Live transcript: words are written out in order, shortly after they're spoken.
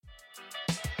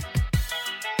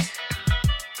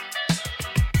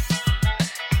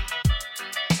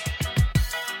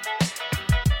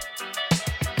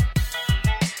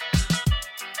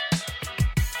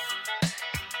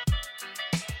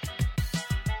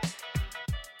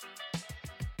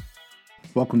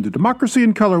Welcome to Democracy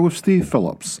in Color with Steve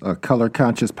Phillips, a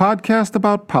color-conscious podcast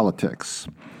about politics.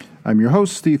 I'm your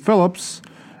host, Steve Phillips,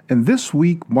 and this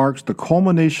week marks the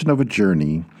culmination of a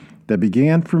journey that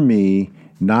began for me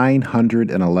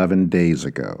 911 days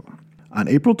ago. On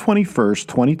April 21st,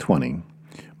 2020,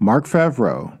 Mark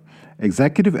Favreau,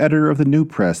 executive editor of the New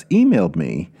Press, emailed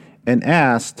me and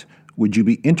asked, would you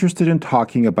be interested in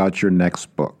talking about your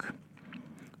next book?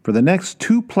 For the next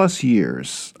 2+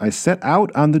 years, I set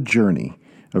out on the journey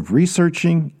of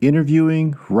researching,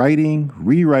 interviewing, writing,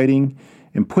 rewriting,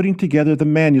 and putting together the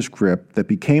manuscript that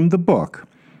became the book,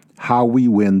 How We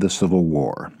Win the Civil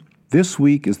War. This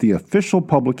week is the official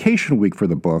publication week for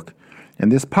the book,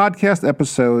 and this podcast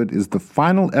episode is the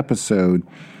final episode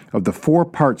of the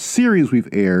 4-part series we've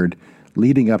aired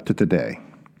leading up to today.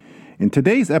 In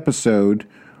today's episode,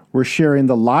 we're sharing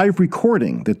the live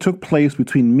recording that took place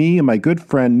between me and my good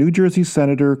friend, New Jersey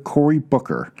Senator Cory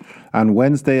Booker, on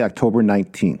Wednesday, October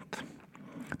 19th.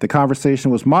 The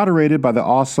conversation was moderated by the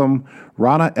awesome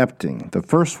Ronna Epting, the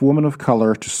first woman of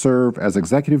color to serve as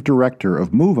executive director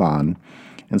of Move On,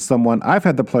 and someone I've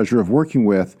had the pleasure of working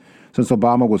with since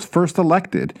Obama was first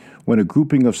elected, when a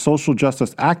grouping of social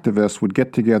justice activists would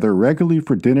get together regularly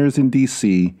for dinners in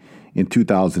D.C. in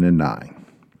 2009.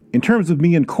 In terms of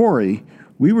me and Cory,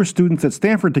 we were students at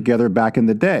Stanford together back in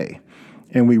the day,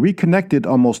 and we reconnected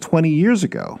almost 20 years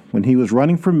ago when he was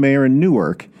running for mayor in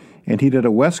Newark, and he did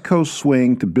a West Coast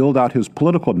swing to build out his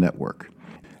political network.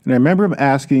 And I remember him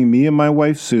asking me and my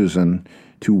wife, Susan,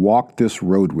 to walk this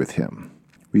road with him.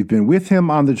 We've been with him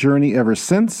on the journey ever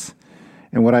since,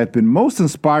 and what I've been most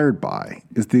inspired by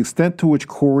is the extent to which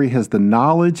Cory has the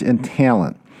knowledge and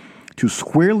talent to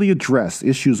squarely address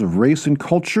issues of race and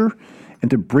culture and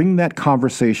to bring that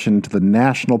conversation to the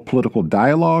national political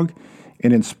dialogue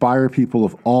and inspire people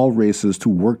of all races to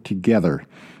work together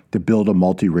to build a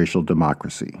multiracial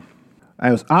democracy.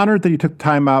 I was honored that he took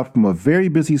time out from a very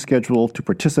busy schedule to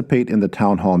participate in the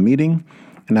town hall meeting,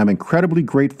 and I'm incredibly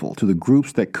grateful to the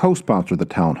groups that co-sponsor the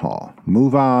town hall: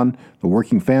 Move On, the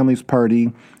Working Families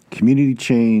Party, Community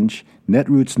Change,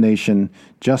 Netroots Nation,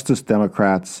 Justice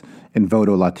Democrats, and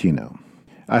Voto Latino.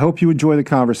 I hope you enjoy the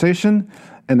conversation,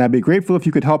 and I'd be grateful if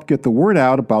you could help get the word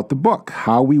out about the book,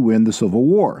 How We Win the Civil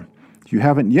War. If you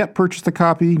haven't yet purchased a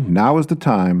copy, now is the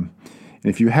time. And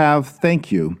if you have,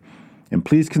 thank you. And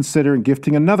please consider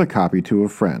gifting another copy to a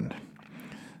friend.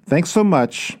 Thanks so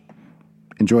much.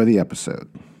 Enjoy the episode.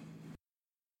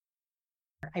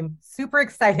 I'm super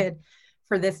excited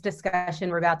for this discussion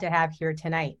we're about to have here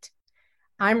tonight.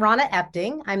 I'm Ronna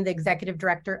Epting. I'm the executive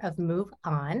director of Move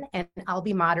On, and I'll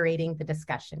be moderating the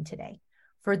discussion today.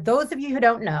 For those of you who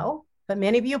don't know, but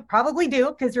many of you probably do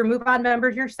because you're Move On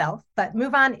members yourself, but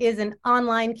Move On is an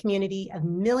online community of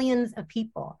millions of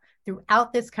people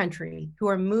throughout this country who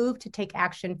are moved to take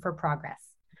action for progress.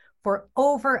 For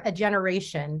over a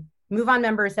generation, Move On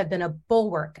members have been a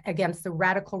bulwark against the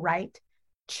radical right,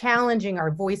 challenging our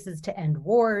voices to end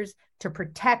wars, to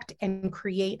protect and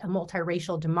create a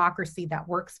multiracial democracy that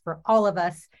works for all of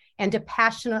us, and to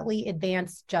passionately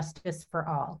advance justice for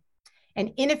all.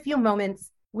 And in a few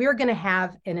moments, we're going to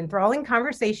have an enthralling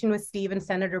conversation with Steve and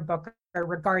Senator Booker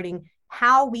regarding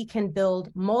how we can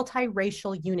build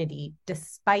multiracial unity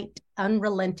despite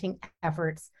unrelenting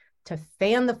efforts to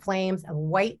fan the flames of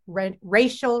white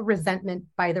racial resentment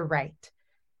by the right.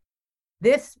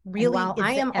 This really is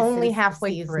I am only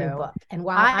halfway through, and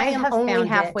while I am only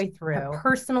halfway through, a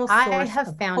personal source I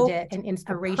have found it an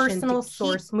inspiration, a personal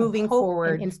source moving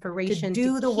forward, inspiration to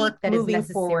do the work that is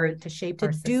necessary to shape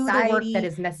our society, do the work that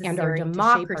is necessary and our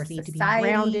democracy to be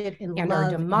grounded in love, our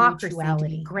democracy to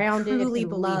be grounded in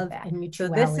love and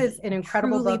mutuality. So this is an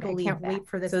incredible book. I can't wait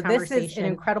for this conversation. So this is an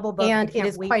incredible book, and it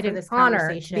is quite an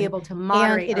honor to be able to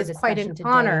moderate. And it is quite an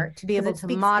honor to be able to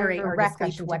moderate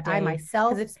directly to what I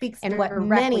myself, because it speaks and what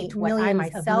many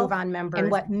millions of Move On members and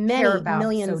what many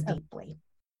millions so deeply,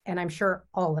 and I'm sure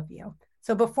all of you.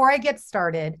 So before I get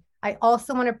started, I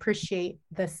also want to appreciate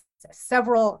the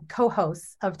several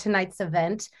co-hosts of tonight's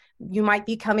event. You might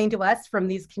be coming to us from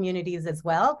these communities as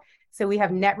well. So we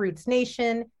have Netroots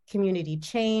Nation, Community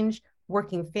Change,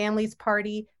 Working Families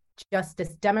Party,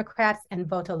 Justice Democrats, and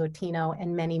Voto Latino,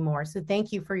 and many more. So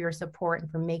thank you for your support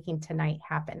and for making tonight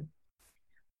happen.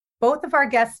 Both of our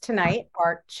guests tonight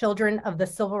are children of the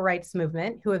civil rights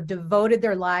movement who have devoted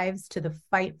their lives to the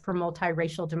fight for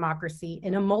multiracial democracy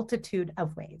in a multitude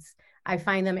of ways. I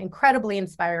find them incredibly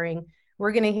inspiring.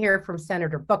 We're going to hear from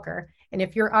Senator Booker. And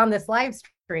if you're on this live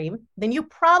stream, then you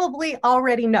probably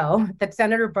already know that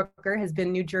Senator Booker has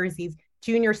been New Jersey's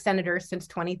junior senator since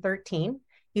 2013.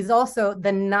 He's also the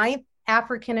 9th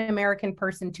African-American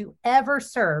person to ever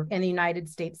serve in the United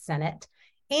States Senate.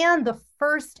 and the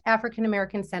first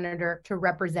African-American senator to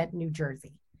represent New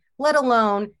Jersey, let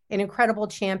alone an incredible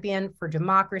champion for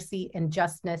democracy and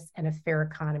justice and a fair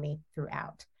economy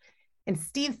throughout. And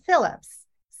Steve Phillips.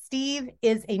 Steve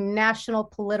is a national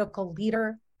political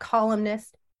leader,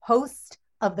 columnist, host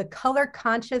of the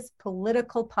color-conscious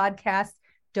political podcast,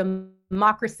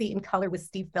 Democracy in Color with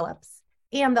Steve Phillips,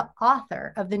 and the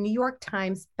author of the New York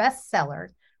Times bestseller,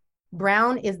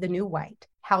 Brown is the New White: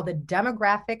 How the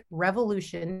Demographic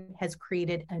Revolution Has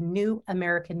Created a New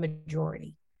American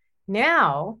Majority.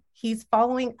 Now he's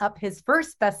following up his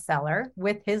first bestseller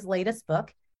with his latest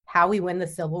book, How We Win the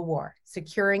Civil War: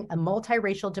 Securing a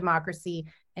Multiracial Democracy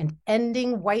and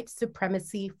Ending White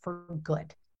Supremacy for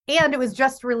Good. And it was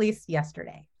just released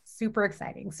yesterday. Super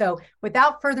exciting. So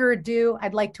without further ado,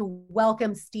 I'd like to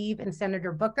welcome Steve and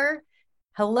Senator Booker.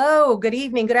 Hello, good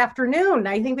evening, good afternoon.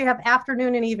 I think we have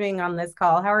afternoon and evening on this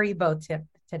call. How are you both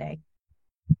today?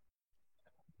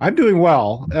 I'm doing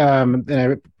well.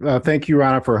 And I thank you,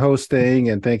 Rana, for hosting,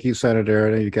 and thank you, Senator.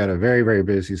 I know you've got a very, very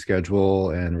busy schedule,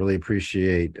 and really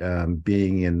appreciate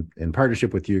being in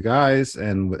partnership with you guys.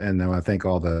 And I want to thank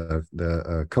all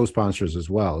the co-sponsors as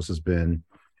well. This has been,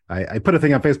 I put a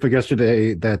thing on Facebook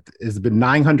yesterday that it's been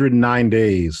 909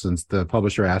 days since the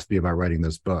publisher asked me about writing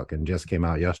this book, and just came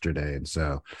out yesterday. And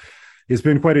so it's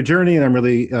been quite a journey, and I'm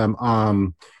really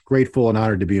grateful and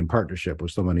honored to be in partnership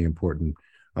with so many important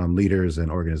leaders and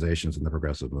organizations in the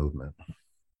progressive movement.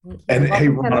 And hey,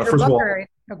 first of all,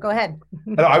 go ahead.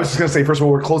 I was just going to say, first of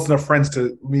all, we're close enough friends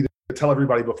to me to tell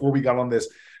everybody before we got on this,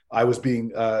 I was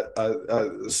being,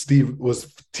 Steve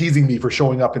was teasing me for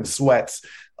showing up in sweats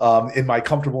in my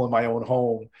own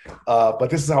home. But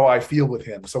this is how I feel with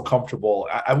him, so comfortable.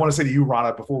 I want to say to you,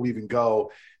 Rana, before we even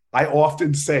go, I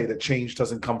often say that change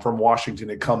doesn't come from Washington.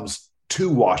 It comes to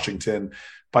Washington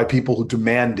by people who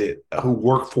demand it, who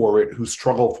work for it, who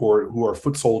struggle for it, who are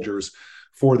foot soldiers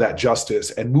for that justice.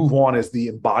 And Move On is the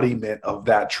embodiment of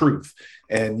that truth.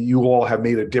 And you all have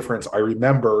made a difference. I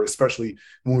remember, especially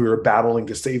when we were battling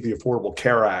to save the Affordable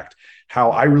Care Act,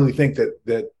 how I really think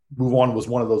that Move On was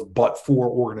one of those but-for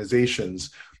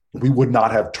organizations. We would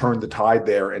not have turned the tide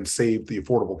there and saved the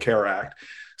Affordable Care Act.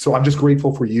 So I'm just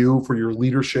grateful for you, for your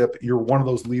leadership. You're one of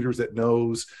those leaders that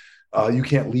knows you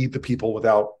can't lead the people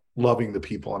without loving the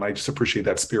people. And I just appreciate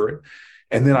that spirit.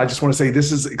 And then I just want to say,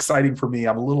 this is exciting for me.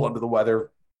 I'm a little under the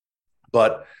weather,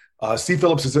 but Steve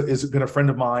Phillips has been a friend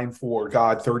of mine for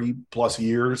 30 plus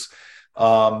years.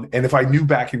 And if I knew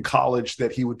back in college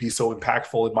that he would be so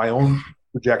impactful in my own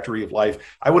trajectory of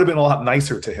life, I would have been a lot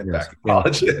nicer to him back in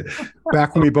college.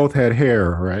 Back when we both had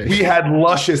hair, right? We had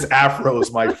luscious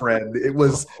afros, my friend. It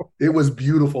was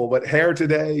beautiful, but hair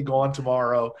today, gone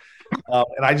tomorrow.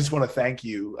 And I just want to thank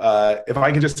you. If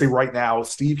I can just say right now,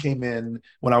 Steve came in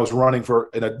when I was running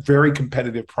in a very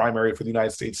competitive primary for the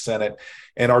United States Senate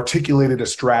and articulated a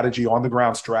strategy, on the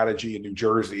ground strategy in New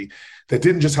Jersey that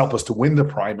didn't just help us to win the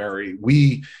primary.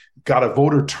 We got a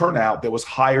voter turnout that was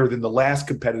higher than the last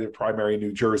competitive primary in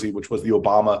New Jersey, which was the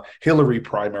Obama-Hillary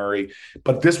primary.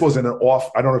 But this wasn't I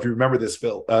don't know if you remember this,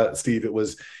 Steve, it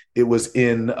was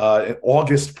in an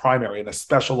August primary in a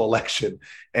special election.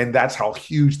 And that's how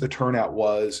huge the turnout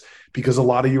was, because a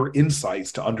lot of your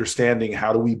insights to understanding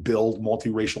how do we build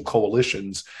multiracial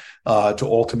coalitions to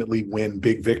ultimately win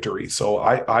big victories. So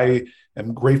I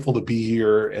am grateful to be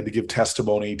here and to give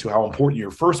testimony to how important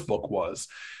your first book was,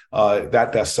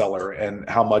 that bestseller, and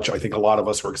how much I think a lot of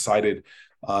us are excited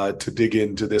to dig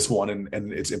into this one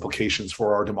and its implications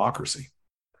for our democracy.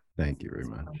 Thank you very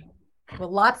much. Well,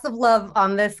 lots of love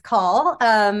on this call.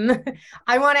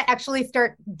 I want to actually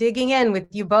start digging in with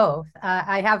you both.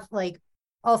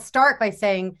 I'll start by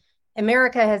saying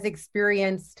America has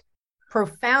experienced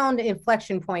profound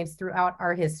inflection points throughout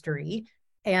our history,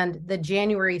 and the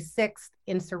January 6th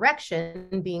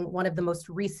insurrection being one of the most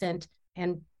recent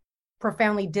and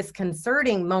profoundly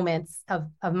disconcerting moments of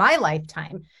my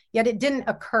lifetime, yet it didn't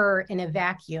occur in a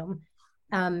vacuum.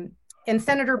 And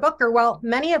Senator Booker, while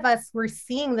many of us were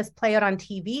seeing this play out on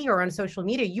TV or on social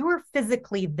media, you were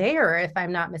physically there, if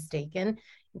I'm not mistaken.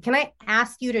 Can I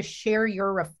ask you to share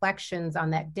your reflections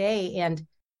on that day and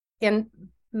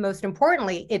most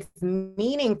importantly, its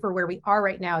meaning for where we are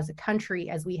right now as a country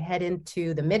as we head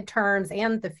into the midterms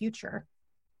and the future?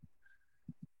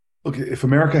 Look, if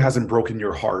America hasn't broken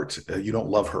your heart, you don't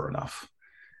love her enough.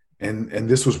 And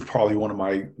this was probably one of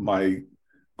my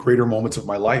greater moments of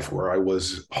my life where I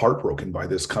was heartbroken by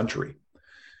this country.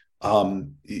 I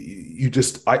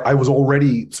was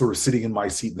already sort of sitting in my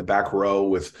seat in the back row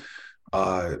with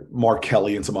Mark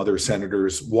Kelly and some other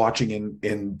senators, watching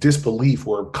in disbelief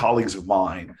where colleagues of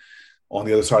mine on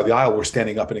the other side of the aisle were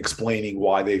standing up and explaining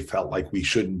why they felt like we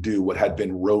shouldn't do what had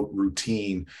been rote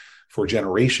routine for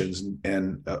generations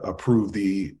and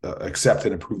accept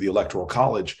and approve the Electoral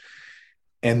College.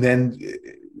 And then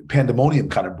pandemonium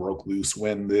kind of broke loose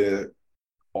when the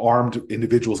armed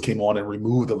individuals came on and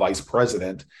removed the vice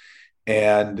president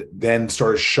and then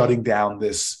started shutting down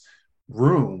this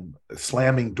room,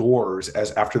 slamming doors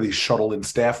as after they shuttled in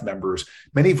staff members,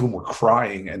 many of whom were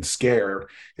crying and scared.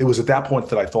 It was at that point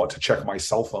that I thought to check my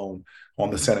cell phone on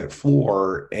the Senate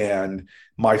floor, and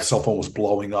my cell phone was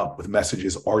blowing up with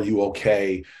messages, "Are you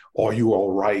okay? Are you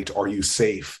all right? Are you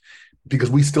safe?" Because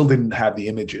we still didn't have the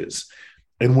images.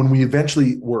 And when we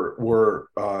eventually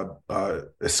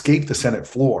escaped the Senate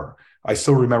floor, I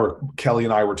still remember Kelly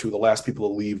and I were two of the last people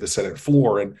to leave the Senate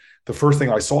floor. And the first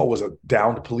thing I saw was a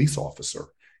downed police officer.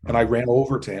 And I ran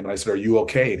over to him and I said, "Are you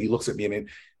okay?" And he looks at me and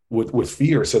with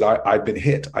fear said, I've been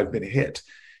hit. I've been hit.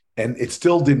 And it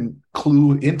still didn't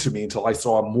clue into me until I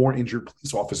saw more injured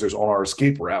police officers on our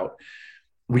escape route.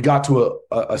 We got to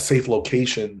a safe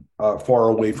location far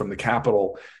away from the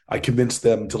Capitol. I convinced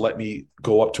them to let me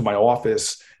go up to my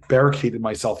office, barricaded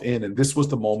myself in. And this was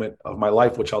the moment of my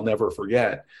life, which I'll never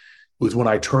forget, was when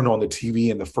I turned on the TV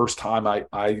and the first time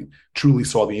I truly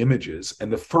saw the images.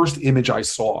 And the first image I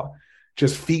saw,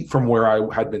 just feet from where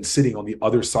I had been sitting on the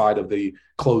other side of the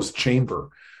closed chamber,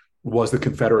 was the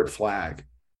Confederate flag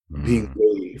being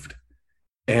waved.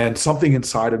 And something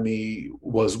inside of me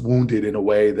was wounded in a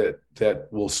way that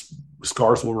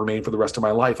scars will remain for the rest of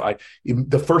my life.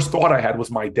 The first thought I had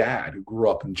was my dad, who grew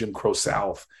up in Jim Crow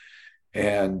South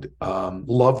and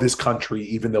loved this country,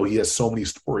 even though he has so many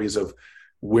stories of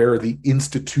where the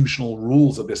institutional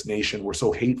rules of this nation were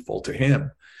so hateful to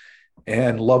him,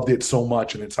 and loved it so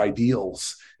much and its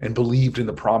ideals and believed in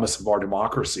the promise of our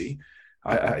democracy.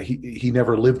 He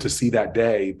never lived to see that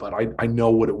day, but I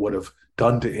know what it would have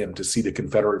done to him to see the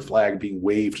Confederate flag being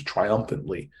waved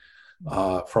triumphantly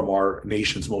from our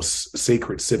nation's most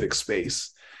sacred civic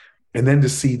space. And then to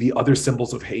see the other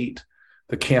symbols of hate,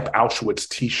 the Camp Auschwitz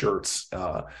T-shirts,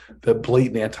 the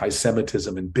blatant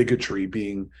anti-Semitism and bigotry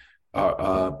being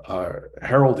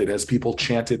heralded as people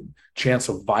chanted chants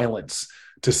of violence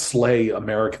to slay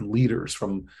American leaders,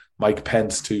 from Mike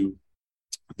Pence to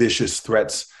vicious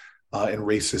threats and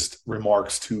racist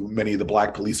remarks to many of the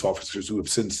Black police officers who have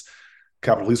since,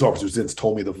 Capitol police officers since,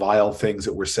 told me the vile things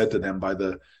that were said to them by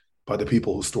the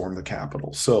people who stormed the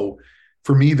Capitol. So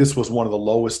for me, this was one of the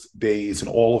lowest days in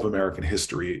all of American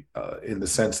history, in the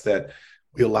sense that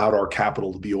we allowed our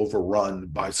Capitol to be overrun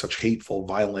by such hateful,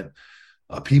 violent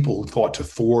people who thought to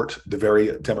thwart the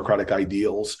very democratic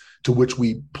ideals to which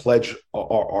we pledge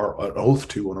our oath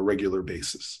to on a regular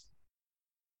basis.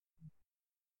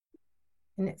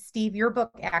 And Steve, your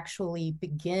book actually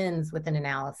begins with an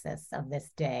analysis of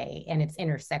this day and its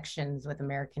intersections with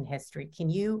American history. Can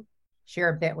you share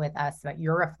a bit with us about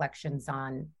your reflections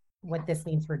on what this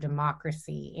means for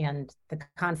democracy and the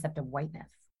concept of whiteness?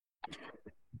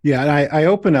 Yeah, and I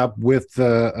open up with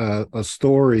a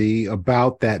story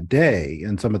about that day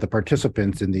and some of the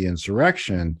participants in the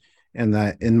insurrection, and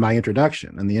in my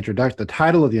introduction. And the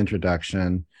title of the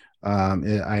introduction,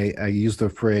 I use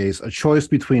the phrase "a choice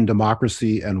between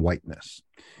democracy and whiteness,"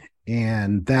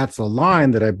 and that's a line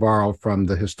that I borrowed from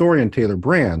the historian Taylor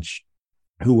Branch,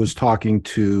 who was talking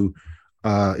to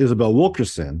Isabel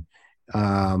Wilkerson,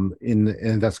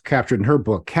 and that's captured in her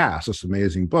book Caste, this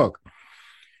amazing book.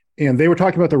 And they were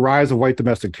talking about the rise of white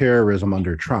domestic terrorism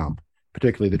under Trump,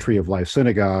 particularly the Tree of Life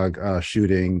synagogue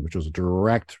shooting, which was a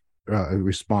direct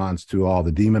response to all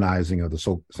the demonizing of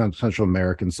the Central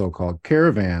American so-called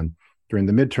caravan during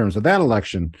the midterms of that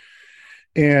election.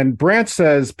 And Branch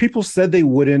says, people said they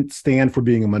wouldn't stand for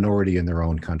being a minority in their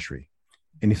own country.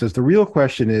 And he says, the real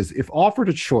question is, if offered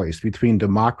a choice between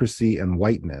democracy and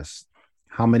whiteness,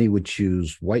 how many would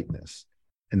choose whiteness?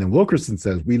 And then Wilkerson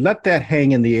says, we let that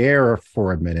hang in the air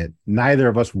for a minute, neither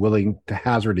of us willing to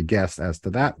hazard a guess as to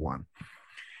that one.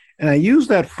 And I use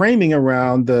that framing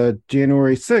around the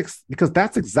January 6th because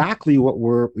that's exactly what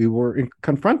we were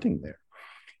confronting there,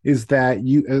 is that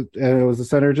you, as the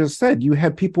senator just said, you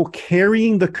had people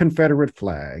carrying the Confederate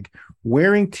flag,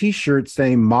 wearing T-shirts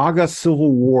saying MAGA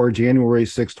Civil War, January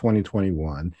 6,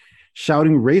 2021,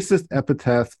 shouting racist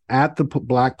epithets at the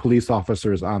Black police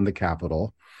officers on the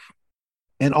Capitol,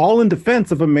 and all in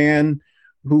defense of a man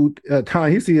who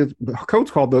Ta-Nehisi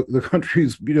Coates called the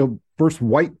country's first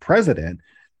white president,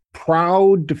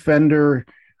 proud defender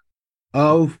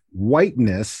of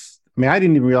whiteness. I mean, I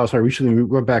didn't even realize. I recently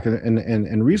went back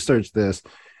and researched this.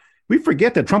 We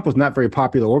forget that Trump was not very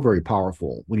popular or very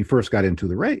powerful when he first got into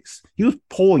the race. He was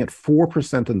polling at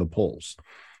 4% in the polls.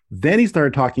 Then he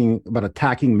started talking about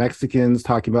attacking Mexicans,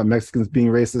 talking about Mexicans being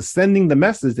racist, sending the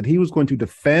message that he was going to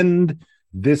defend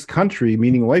this country,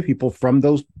 meaning white people, from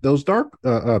those dark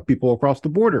people across the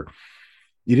border.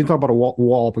 You didn't talk about a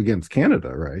wall up against Canada,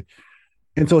 right?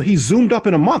 And so he zoomed up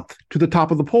in a month to the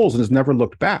top of the polls and has never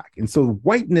looked back. And so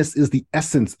whiteness is the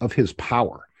essence of his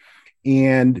power.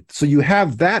 And so you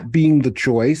have that being the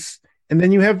choice, and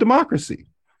then you have democracy,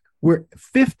 where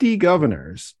 50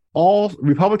 governors, all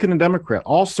Republican and Democrat,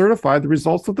 all certified the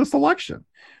results of this election,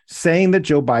 saying that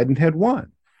Joe Biden had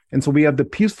won. And so we have the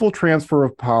peaceful transfer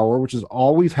of power, which has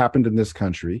always happened in this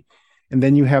country. And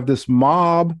then you have this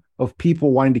mob of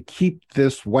people wanting to keep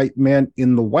this white man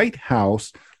in the White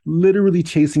House, literally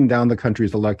chasing down the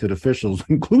country's elected officials,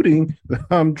 including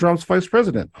Trump's vice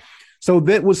president. So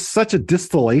that was such a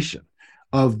distillation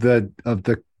of the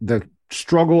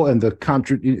struggle and the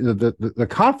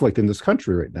conflict in this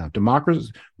country right now.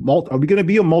 Democracy, are we going to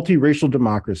be a multiracial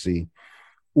democracy,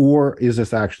 or is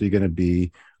this actually going to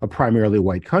be a primarily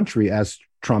white country, as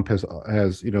Trump has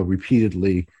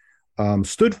repeatedly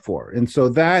stood for? And so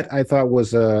that, I thought,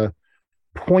 was a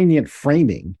poignant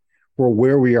framing for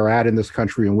where we are at in this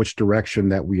country and which direction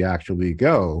that we actually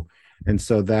go. And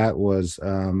so that was,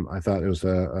 I thought it was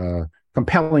a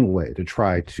compelling way to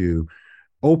try to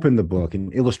open the book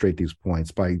and illustrate these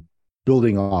points by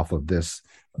building off of this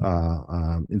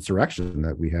insurrection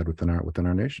that we had within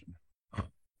our nation.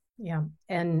 Yeah.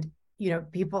 And,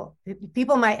 people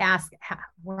might ask,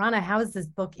 Rana, how is this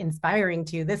book inspiring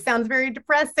to you? This sounds very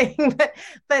depressing,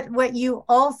 but what you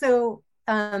also,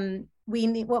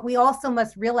 what we also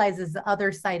must realize is the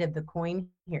other side of the coin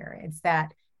here. It's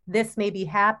that this may be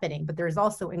happening, but there's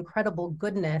also incredible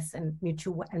goodness and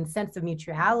sense of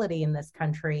mutuality in this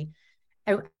country.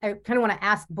 I kind of want to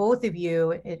ask both of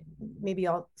you, maybe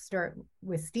I'll start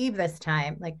with Steve this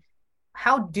time, like,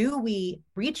 how do we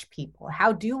reach people?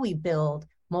 How do we build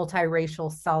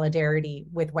multiracial solidarity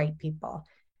with white people?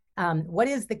 What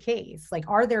is the case? Like,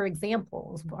 are there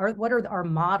examples? What are our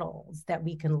models that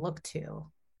we can look to?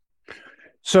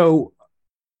 So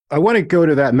I want to go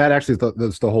to that, and that actually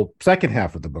is the whole second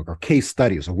half of the book, are case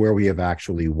studies of where we have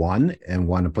actually won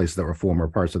in places that were former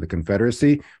parts of the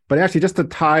Confederacy. But actually, just to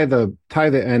tie the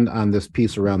end on this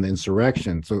piece around the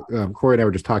insurrection. So Cory and I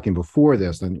were just talking before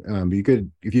this, and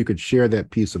if you could share that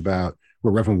piece about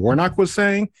what Reverend Warnock was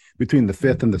saying between the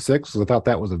 5th and the 6th, because I thought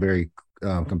that was a very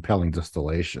compelling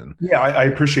distillation. Yeah, I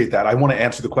appreciate that. I want to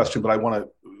answer the question, but I want to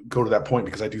go to that point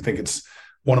because I do think it's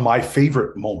one of my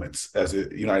favorite moments as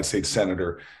a United States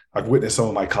Senator. I've witnessed some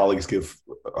of my colleagues give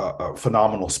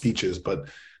phenomenal speeches, but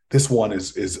this one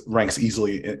ranks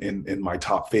easily in my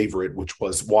top favorite, which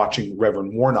was watching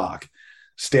Reverend Warnock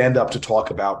stand up to talk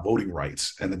about voting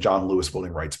rights and the John Lewis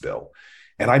voting rights bill.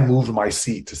 And I moved my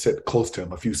seat to sit close to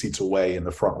him, a few seats away in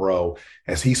the front row,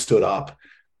 as he stood up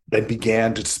and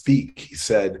began to speak.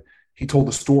 He told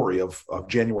the story of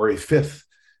January 5th,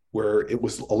 where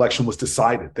election was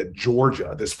decided that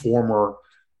Georgia, this former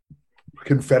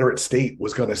Confederate state,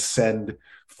 was going to send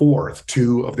forth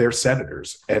 2 of their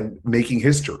senators and making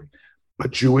history, a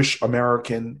Jewish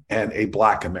American and a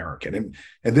Black American.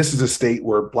 And this is a state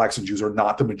where Blacks and Jews are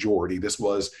not the majority. This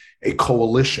was a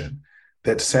coalition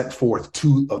that sent forth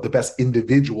 2 of the best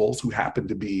individuals who happened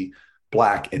to be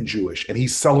Black and Jewish. And he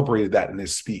celebrated that in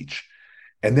his speech.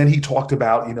 And then he talked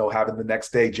about, having the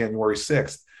next day, January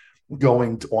 6th,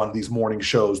 going on these morning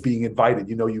shows, being invited.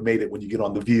 You made it when you get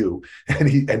on The View. And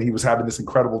he was having this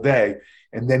incredible day.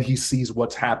 And then he sees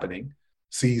what's happening,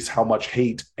 sees how much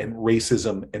hate and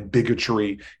racism and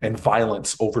bigotry and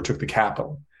violence overtook the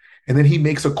Capitol. And then he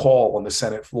makes a call on the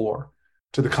Senate floor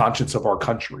to the conscience of our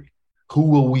country. Who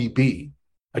will we be,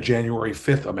 a January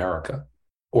 5th America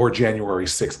or a January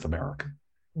 6th America?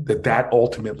 That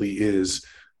ultimately is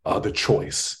the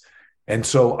choice. And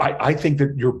so I think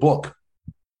that your book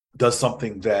does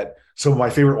something that some of my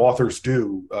favorite authors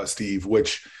do, Steve,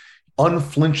 which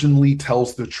unflinchingly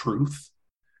tells the truth,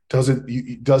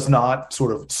 does not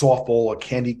sort of softball or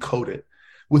candy coat it,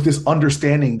 with this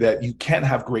understanding that you can't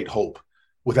have great hope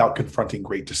without confronting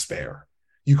great despair.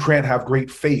 You can't have great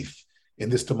faith in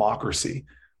this democracy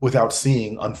without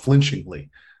seeing unflinchingly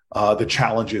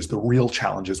the real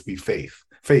challenges we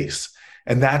face.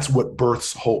 And that's what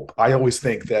births hope. I always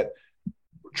think that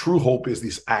true hope is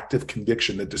this active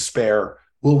conviction that despair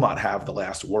will not have the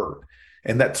last word.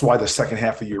 And that's why the second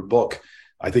half of your book,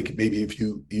 I think maybe if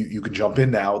you can jump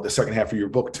in now, the second half of your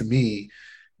book, to me,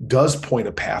 does point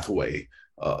a pathway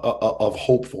of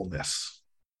hopefulness.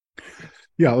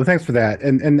 Yeah, well, thanks for that.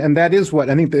 And that is what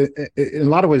I think in a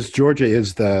lot of ways, Georgia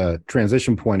is the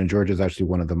transition point, and Georgia is actually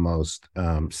one of the most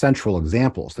central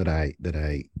examples that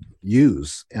I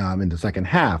use in the second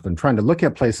half, and trying to look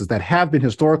at places that have been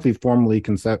historically formerly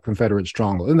Confederate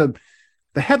strongholds. And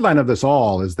the headline of this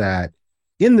all is that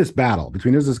in this battle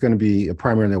between is this going to be a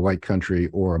primarily white country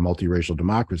or a multiracial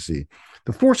democracy,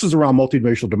 the forces around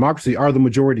multiracial democracy are the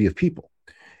majority of people.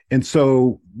 And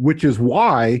so, which is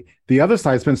why the other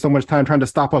side spends so much time trying to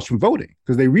stop us from voting,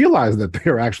 because they realize that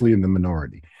they're actually in the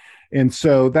minority. And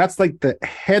so that's like the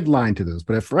headline to this.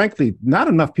 But frankly, not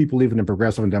enough people, even in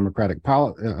progressive and democratic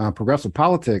progressive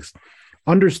politics,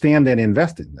 understand and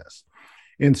invest in this.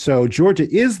 And so Georgia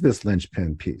is this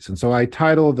linchpin piece. And so I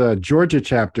titled the Georgia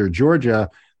chapter, Georgia,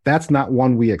 That's Not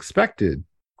One We Expected,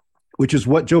 which is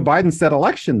what Joe Biden said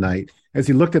election night as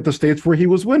he looked at the states where he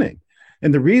was winning.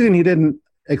 And the reason he didn't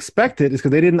expect it is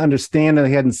because they didn't understand and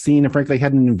they hadn't seen and frankly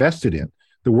hadn't invested in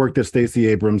the work that Stacey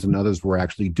Abrams and others were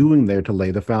actually doing there to lay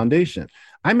the foundation.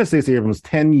 I met Stacey Abrams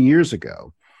 10 years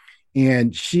ago,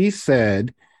 and she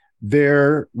said,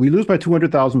 we lose by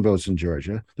 200,000 votes in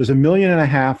Georgia. There's 1.5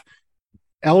 million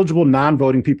eligible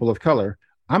non-voting people of color.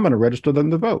 I'm going to register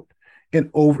them to vote. And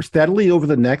steadily over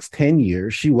the next 10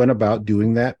 years, she went about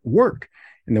doing that work.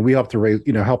 And then we helped her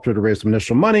to raise some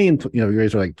initial money, and we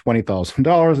raised her like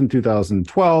 $20,000 in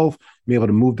 2012, be able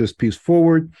to move this piece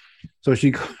forward. So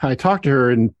I talked to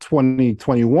her in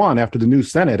 2021 after the new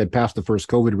Senate had passed the first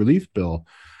COVID relief bill.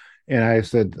 And I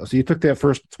said, so you took that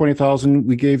first 20,000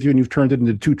 we gave you and you've turned it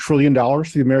into $2 trillion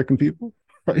to the American people?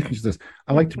 Right? She says,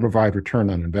 I like to provide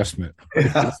return on investment.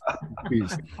 But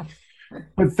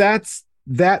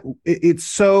it's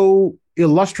so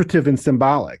illustrative and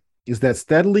symbolic, is that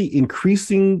steadily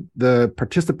increasing the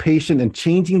participation and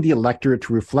changing the electorate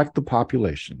to reflect the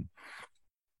population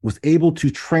was able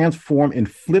to transform and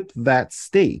flip that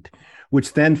state,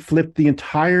 which then flipped the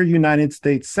entire United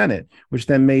States Senate, which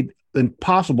then made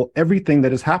impossible everything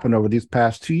that has happened over these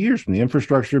past 2 years, from the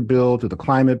infrastructure bill to the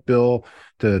climate bill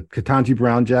to Ketanji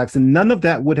Brown Jackson. None of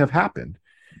that would have happened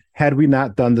had we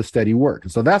not done the steady work.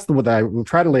 And so that's what I will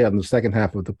try to lay out in the second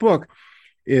half of the book,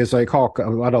 is I call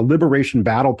a liberation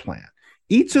battle plan.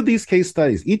 Each of these case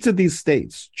studies, each of these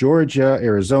states, Georgia,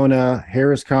 Arizona,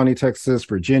 Harris County, Texas,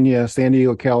 Virginia, San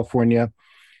Diego, California,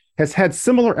 has had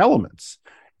similar elements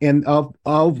of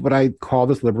what I call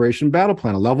this liberation battle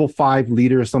plan. A level 5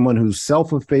 leader, someone who's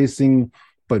self-effacing,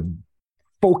 but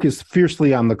focused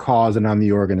fiercely on the cause and on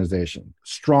the organization.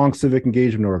 Strong civic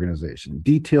engagement organization,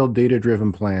 detailed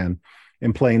data-driven plan,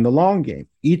 and playing the long game.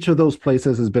 Each of those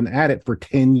places has been at it for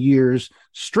 10 years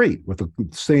straight with the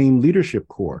same leadership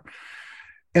core.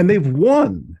 And they've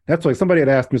won. That's why somebody had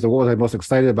asked me, so what was I most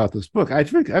excited about this book? I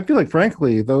feel like,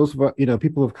 frankly, those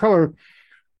people of color,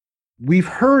 we've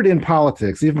heard in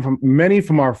politics, even from many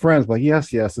from our friends, like, yes,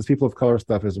 this people of color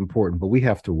stuff is important, but we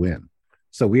have to win.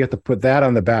 So we have to put that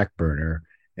on the back burner,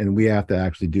 and we have to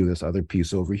actually do this other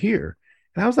piece over here.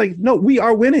 And I was like, no, we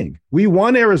are winning. We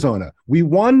won Arizona. We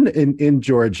won in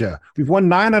Georgia. We've won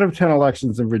 9 out of 10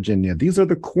 elections in Virginia. These are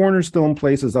the cornerstone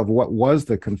places of what was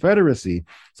the Confederacy.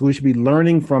 So we should be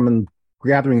learning from and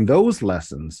gathering those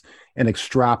lessons and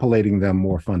extrapolating them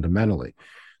more fundamentally.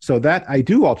 So that I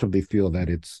do ultimately feel that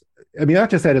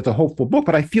not just that it's a hopeful book,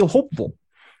 but I feel hopeful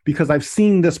because I've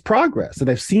seen this progress and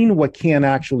I've seen what can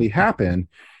actually happen.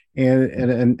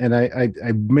 And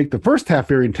I make the first half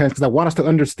very intense because I want us to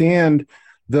understand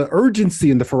the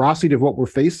urgency and the ferocity of what we're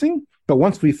facing. But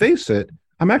once we face it,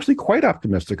 I'm actually quite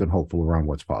optimistic and hopeful around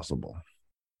what's possible.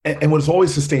 And what's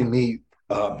always sustained me,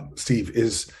 Steve,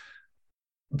 is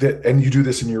that, and you do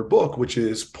this in your book, which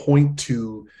is point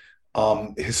to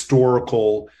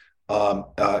historical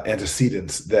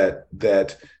antecedents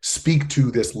that speak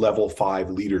to this level 5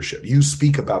 leadership. You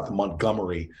speak about the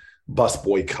Montgomery bus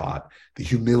boycott, the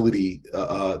humility,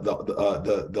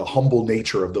 the humble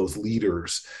nature of those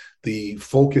leaders, the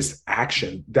focused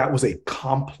action. That was a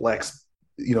complex,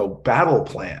 battle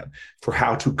plan for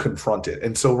how to confront it.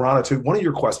 And so, Rana, to one of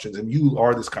your questions, and you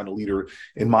are this kind of leader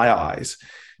in my eyes,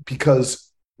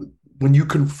 because when you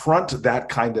confront that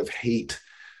kind of hate,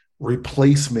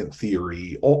 replacement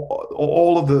theory,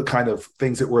 all of the kind of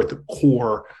things that were at the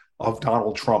core of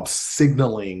Donald Trump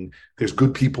signaling there's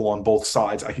good people on both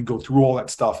sides. I can go through all that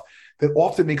stuff that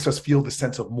often makes us feel the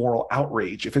sense of moral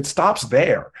outrage. If it stops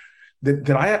there,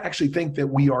 then I actually think that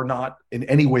we are not in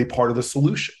any way part of the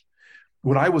solution.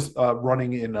 When I was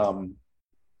running in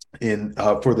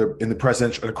the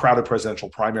presidential, a crowded presidential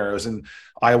primary, I was in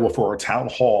Iowa for a town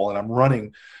hall, and I'm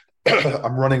running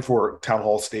for town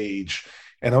hall stage.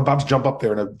 And I'm about to jump up there,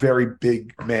 and a very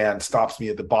big man stops me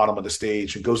at the bottom of the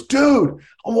stage and goes, "Dude,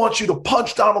 I want you to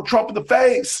punch Donald Trump in the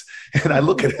face." And I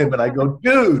look at him and I go,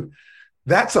 "Dude,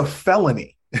 that's a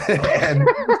felony. and,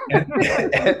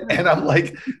 and I'm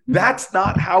like, that's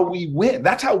not how we win.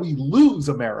 That's how we lose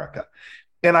America.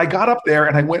 And I got up there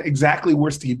and I went exactly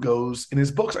where Steve goes in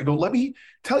his books. I go, let me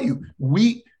tell you,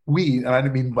 we, and I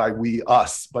didn't mean by we,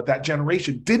 us, but that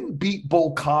generation didn't beat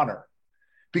Bull Connor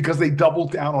because they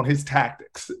doubled down on his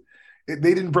tactics.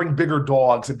 They didn't bring bigger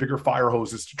dogs and bigger fire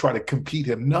hoses to try to compete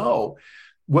him. No,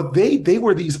 what they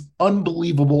were these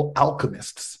unbelievable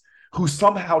alchemists who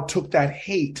somehow took that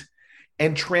hate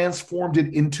and transformed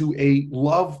it into a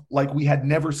love like we had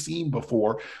never seen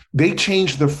before. They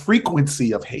changed the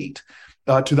frequency of hate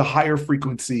to the higher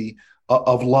frequency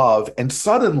of love, and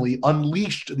suddenly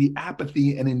unleashed the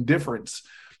apathy and indifference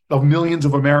of millions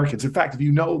of Americans. In fact, if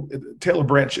you know, Taylor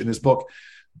Branch in his book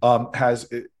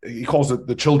he calls it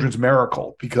the children's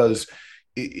miracle, because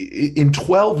in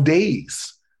 12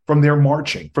 days from their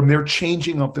marching, from their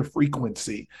changing of the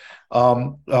frequency,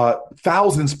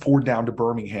 thousands poured down to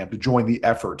Birmingham to join the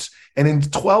efforts. And in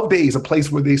 12 days, a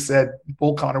place where they said,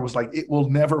 Bull Connor was like, it will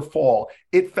never fall,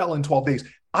 it fell in 12 days.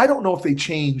 I don't know if they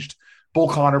changed Bull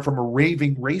Connor from a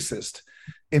raving racist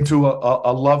into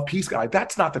a love peace guy.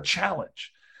 That's not the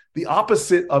challenge. The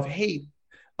opposite of hate,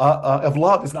 of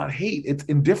love, is not hate. It's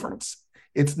indifference.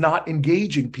 It's not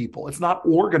engaging people. It's not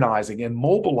organizing and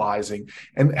mobilizing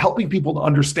and helping people to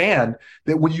understand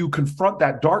that when you confront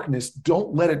that darkness,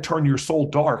 don't let it turn your soul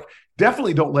dark.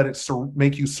 Definitely don't let it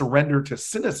make you surrender to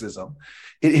cynicism.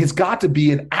 It has got to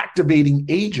be an activating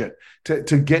agent to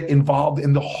get involved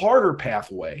in the harder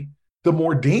pathway, the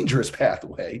more dangerous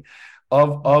pathway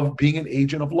of being an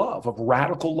agent of love, of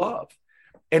radical love.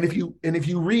 And if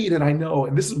you read, and I know,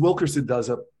 and Mrs. Wilkerson does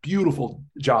a beautiful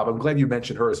job. I'm glad you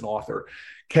mentioned her as an author.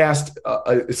 Caste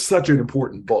is such an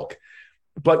important book.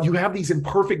 But you have these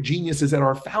imperfect geniuses at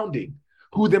our founding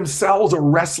who themselves are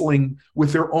wrestling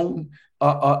with their own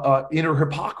inner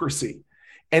hypocrisy.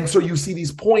 And so you see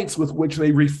these points with which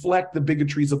they reflect the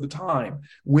bigotries of the time.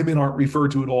 Women aren't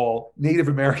referred to at all. Native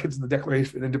Americans in the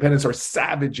Declaration of Independence are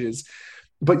savages.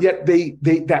 But yet they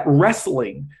that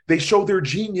wrestling, they show their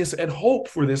genius and hope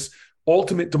for this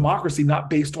ultimate democracy not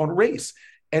based on race.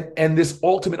 And this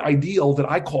ultimate ideal that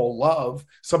I call love,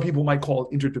 some people might call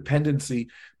it interdependency,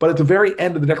 but at the very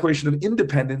end of the Declaration of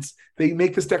Independence, they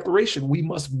make this declaration: we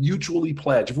must mutually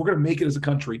pledge, if we're going to make it as a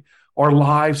country, our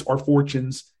lives, our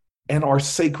fortunes, and our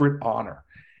sacred honor.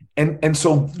 And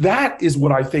so that is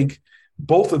what I think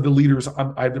both of the leaders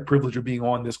I have the privilege of being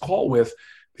on this call with,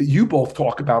 that you both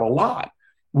talk about a lot,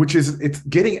 which is it's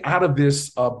getting out of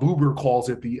this, Buber calls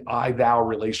it the I-thou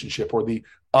relationship, or the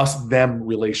us-them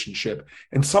relationship,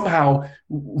 and somehow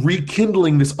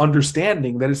rekindling this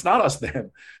understanding that it's not us-them,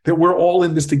 that we're all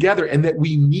in this together, and that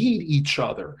we need each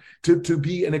other. To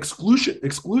be an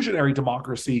exclusionary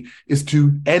democracy is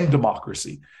to end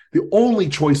democracy. The only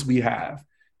choice we have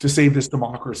to save this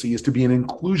democracy is to be an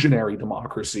inclusionary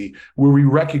democracy, where we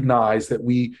recognize that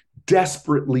we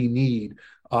desperately need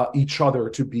each other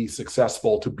to be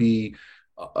successful, to be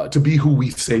who we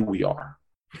say we are.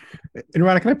 And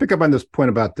Ronna, can I pick up on this point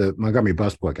about the Montgomery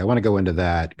bus book? I want to go into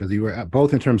that because you were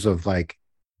both in terms of like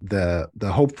the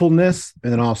hopefulness,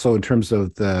 and then also in terms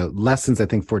of the lessons, I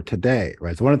think, for today,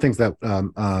 right? So one of the things that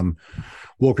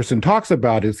Wilkerson talks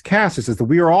about is Cass. He says that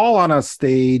we are all on a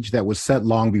stage that was set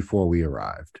long before we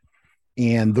arrived.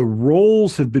 And the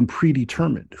roles have been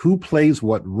predetermined. Who plays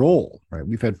what role, right?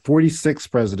 We've had 46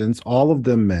 presidents, all of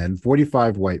them men,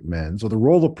 45 white men. So the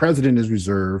role of president is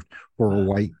reserved for a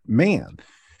white man.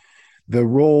 The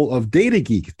role of data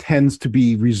geek tends to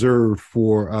be reserved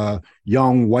for a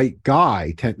young white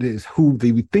guy, is who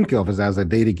they would think of as a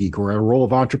data geek, or a role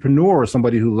of entrepreneur, or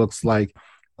somebody who looks like,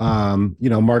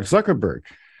 Mark Zuckerberg.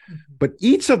 But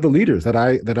each of the leaders that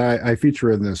I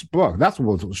feature in this book, that's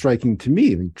what was striking to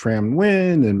me. I mean, Tram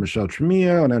Nguyen and Michelle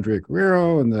Tremillo and Andrea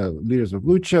Guerrero and the leaders of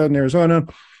Lucha in Arizona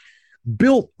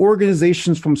built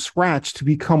organizations from scratch to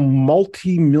become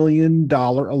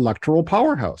multi-million-dollar electoral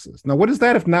powerhouses. Now, what is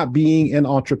that if not being an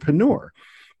entrepreneur?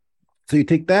 So you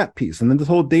take that piece, and then this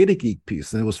whole data geek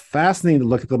piece. And it was fascinating to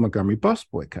look at the Montgomery bus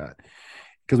boycott.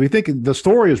 Because we think the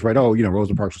story is right. Oh,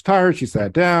 Rosa Parks was tired. She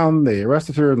sat down. They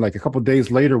arrested her. And like a couple of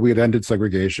days later, we had ended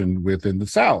segregation within the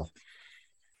South.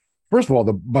 First of all,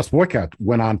 the bus boycott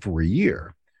went on for a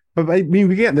year. But I mean,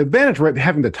 we get the advantage of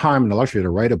having the time and the luxury to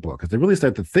write a book, because they really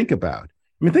start to think about.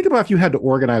 I mean, think about if you had to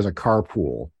organize a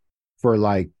carpool for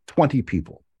like 20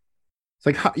 people. It's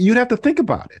like you'd have to think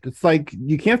about it. It's like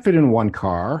you can't fit in one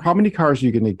car. How many cars are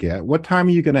you going to get? What time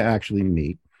are you going to actually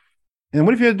meet? And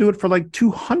what if you had to do it for like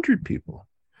 200 people?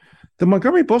 The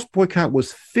Montgomery bus boycott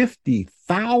was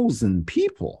 50,000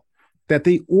 people that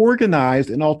they organized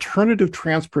an alternative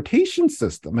transportation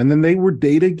system. And then they were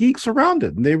data geeks around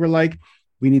it. And they were like,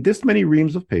 we need this many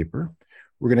reams of paper.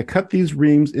 We're going to cut these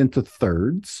reams into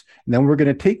thirds. And then we're going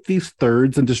to take these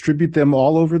thirds and distribute them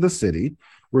all over the city.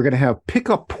 We're going to have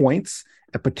pickup points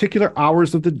at particular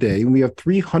hours of the day. And we have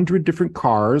 300 different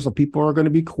cars and people are going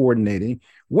to be coordinating.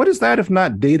 What is that if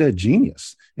not data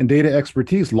genius and data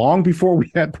expertise long before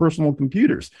we had personal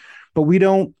computers? But we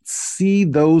don't see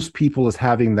those people as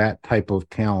having that type of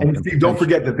talent. And Steve, don't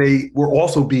forget that they were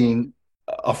also being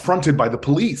affronted by the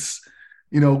police.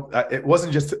 It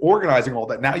wasn't just organizing all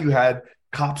that. Now you had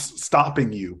cops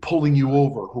stopping you, pulling you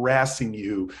over, harassing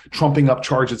you, trumping up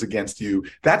charges against you.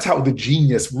 That's how the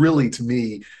genius really, to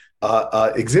me,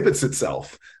 exhibits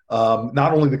itself.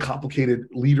 Not only the complicated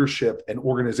leadership and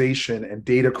organization and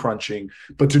data crunching,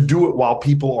 but to do it while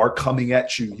people are coming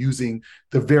at you using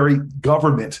the very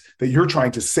government that you're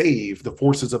trying to save, the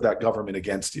forces of that government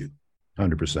against you.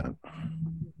 100%.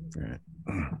 Right.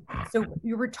 So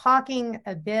you were talking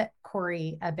a bit,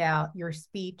 Cory, about your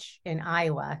speech in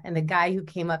Iowa and the guy who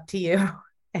came up to you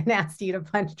and asked you to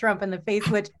punch Trump in the face,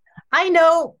 which I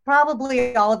know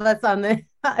probably all of us on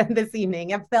this evening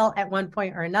have felt at one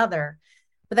point or another,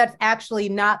 but that's actually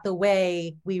not the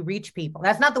way we reach people.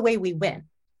 That's not the way we win,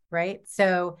 right?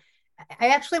 So I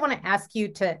actually want to ask you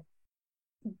to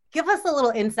give us a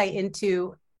little insight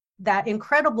into that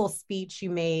incredible speech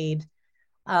you made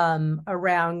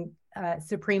around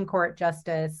Supreme Court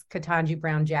Justice Ketanji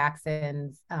Brown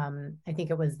Jackson's, I think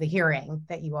it was the hearing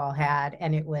that you all had,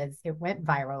 and it went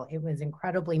viral. It was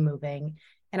incredibly moving.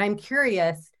 And I'm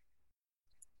curious,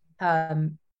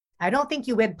 I don't think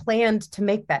you had planned to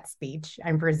make that speech,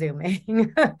 I'm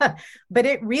presuming, but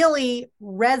it really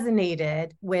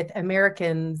resonated with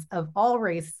Americans of all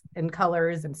race and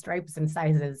colors and stripes and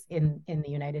sizes in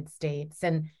the United States.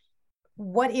 And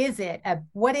what is it?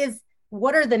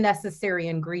 What are the necessary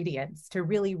ingredients to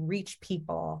really reach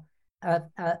people,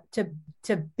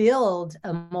 to build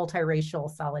a multiracial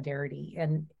solidarity,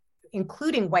 and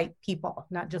including white people,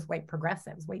 not just white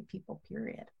progressives, white people,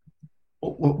 period?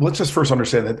 Well, let's just first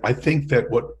understand that I think that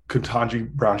what Ketanji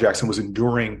Brown Jackson was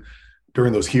enduring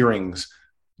during those hearings,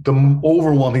 the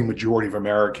overwhelming majority of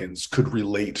Americans could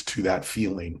relate to that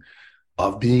feeling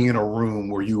of being in a room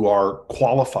where you are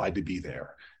qualified to be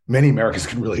there. Many Americans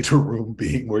can relate to a room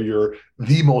being where you're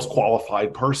the most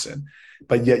qualified person,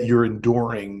 but yet you're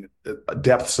enduring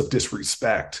depths of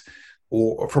disrespect,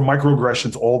 or from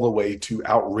microaggressions all the way to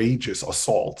outrageous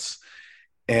assaults.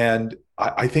 And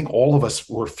I think all of us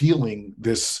were feeling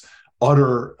this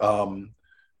utter, for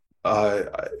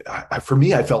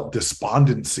me, I felt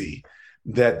despondency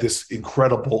that this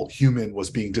incredible human was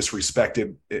being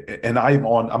disrespected. And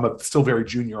I'm still very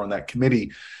junior on that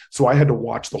committee. So I had to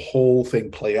watch the whole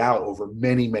thing play out over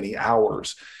many, many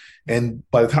hours. And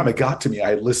by the time it got to me, I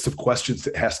had a list of questions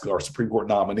to ask our Supreme Court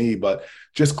nominee, but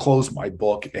just closed my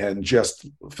book and just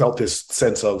felt this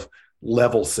sense of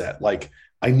level set. Like,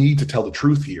 I need to tell the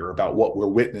truth here about what we're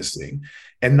witnessing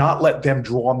and not let them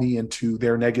draw me into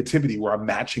their negativity where I'm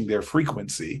matching their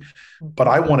frequency. But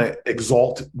I want to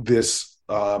exalt this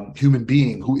human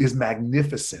being who is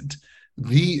magnificent.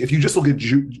 If you just look at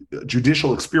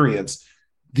judicial experience,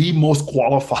 the most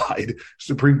qualified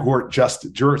Supreme Court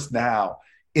jurist now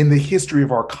in the history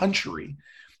of our country,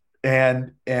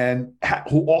 and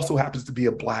who also happens to be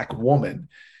a Black woman.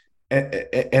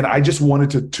 And I just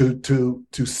wanted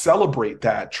to celebrate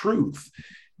that truth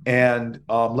and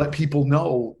let people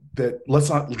know that let's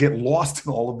not get lost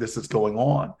in all of this that's going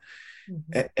on.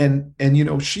 Mm-hmm.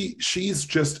 And she's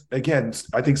just, again,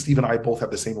 I think Steve and I both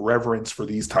have the same reverence for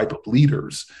these type of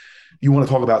leaders. You want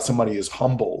to talk about somebody as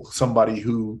humble, somebody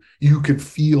who you could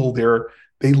feel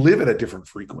they live at a different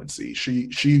frequency.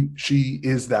 She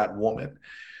is that woman.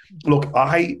 Look,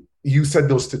 you said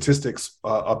those statistics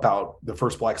about the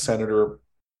first Black senator,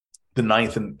 the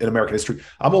ninth in American history.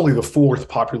 I'm only the fourth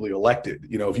popularly elected.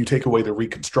 If you take away the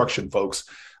Reconstruction folks,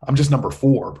 I'm just number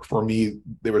 4. For me,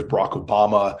 there was Barack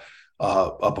Obama.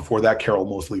 Before that, Carol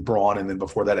Moseley Braun, and then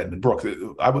before that, Edmund Brooks.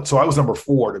 So I was number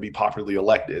 4 to be popularly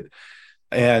elected.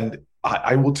 And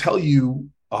I will tell you,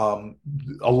 a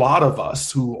lot of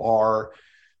us who are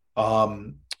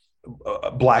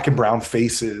Black and brown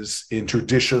faces in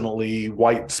traditionally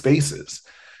white spaces,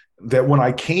 that when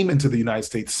I came into the United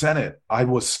States Senate, I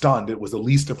was stunned. It was the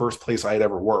least diverse place I had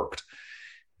ever worked.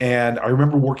 And I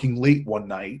remember working late one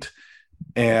night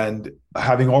and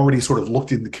having already sort of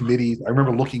looked in the committees. I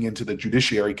remember looking into the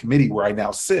Judiciary Committee where I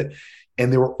now sit,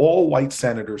 and they were all white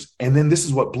senators. And then this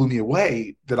is what blew me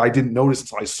away that I didn't notice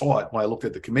until I saw it when I looked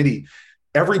at the committee.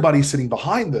 Everybody sitting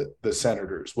behind the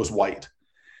senators was white.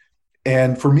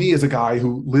 And for me, as a guy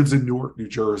who lives in Newark, New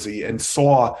Jersey, and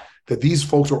saw that these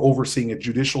folks are overseeing a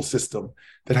judicial system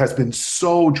that has been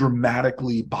so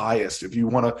dramatically biased. If you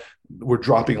want to, we're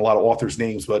dropping a lot of authors'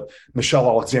 names, but Michelle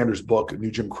Alexander's book, New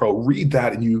Jim Crow, read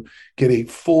that and you get a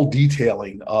full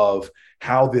detailing of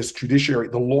how this judiciary,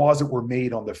 the laws that were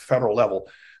made on the federal level,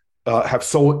 have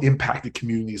so impacted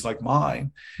communities like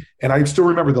mine. And I still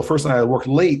remember the first night I worked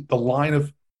late, the line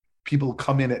of people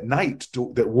come in at night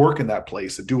that work in that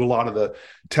place, that do a lot of the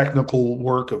technical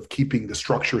work of keeping the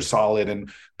structure solid,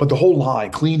 but the whole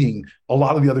line, cleaning, a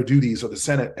lot of the other duties of the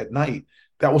Senate at night,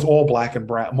 that was all black and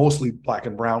brown, mostly black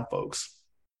and brown folks.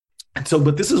 And so,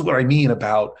 but this is what I mean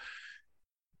about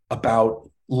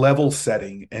level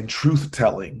setting and truth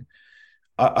telling.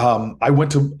 I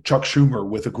went to Chuck Schumer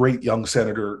with a great young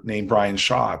senator named Brian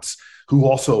Schatz, who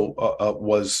also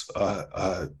was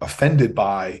offended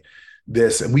by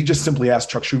this. And we just simply asked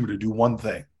Chuck Schumer to do one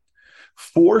thing: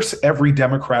 force every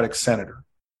Democratic senator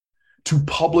to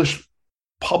publish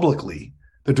publicly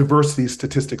the diversity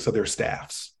statistics of their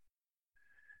staffs.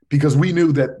 Because we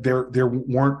knew that there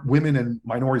weren't, women and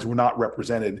minorities were not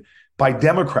represented by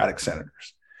Democratic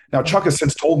senators. Now, Chuck has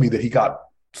since told me that he got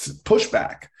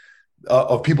pushback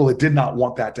of people that did not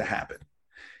want that to happen.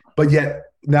 But yet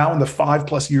now in the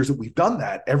 5+ years that we've done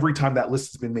that, every time that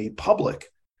list has been made public,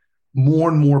 more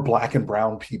and more black and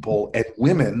brown people and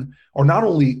women are not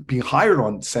only being hired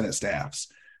on Senate staffs,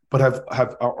 but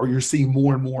you're seeing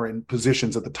more and more in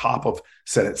positions at the top of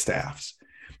Senate staffs.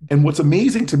 And what's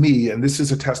amazing to me, and this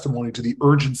is a testimony to the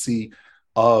urgency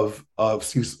of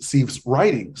Steve's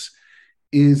writings,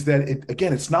 is that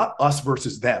it's not us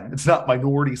versus them. It's not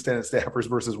minority Senate staffers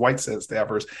versus white Senate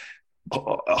staffers.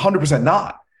 100%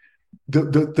 not.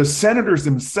 The senators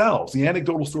themselves, the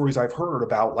anecdotal stories I've heard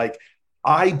about, like,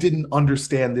 I didn't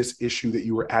understand this issue that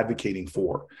you were advocating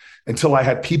for until I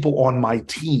had people on my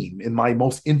team in my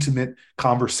most intimate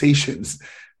conversations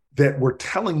that were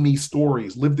telling me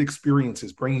stories, lived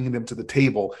experiences, bringing them to the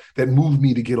table that moved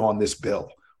me to get on this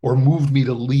bill or moved me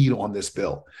to lead on this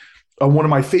bill. One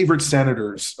of my favorite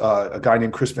senators, a guy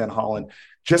named Chris Van Hollen,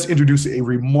 just introduced a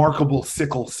remarkable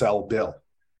sickle cell bill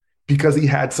because he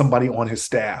had somebody on his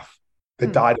staff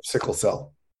that died of sickle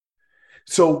cell.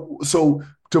 So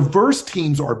diverse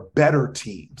teams are better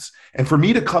teams. And for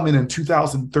me to come in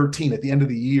 2013 at the end of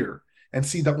the year and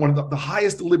see that one of the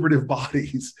highest deliberative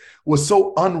bodies was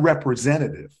so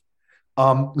unrepresentative,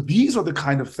 these are the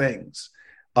kind of things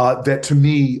that to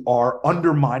me are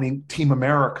undermining Team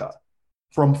America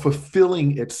from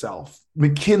fulfilling itself.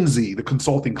 McKinsey, the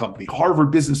consulting company,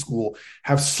 Harvard Business School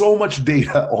have so much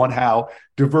data on how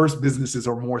diverse businesses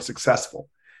are more successful.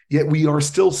 Yet we are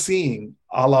still seeing,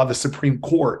 a la the Supreme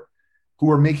Court, who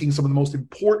are making some of the most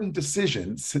important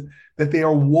decisions, that they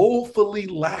are woefully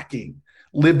lacking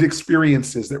lived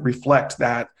experiences that reflect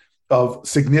that of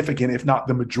significant, if not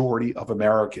the majority of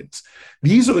Americans.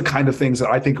 These are the kind of things that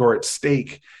I think are at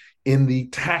stake in the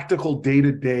tactical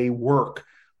day-to-day work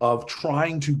of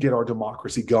trying to get our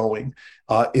democracy going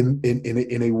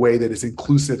in a way that is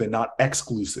inclusive and not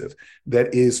exclusive,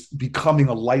 that is becoming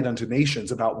a light unto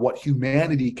nations about what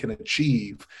humanity can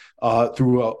achieve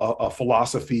through a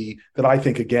philosophy that I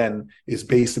think, again, is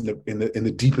based in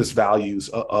the deepest values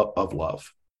of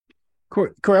love.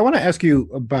 Cory, I want to ask you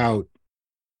about,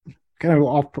 kind of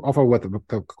off of what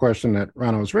the question that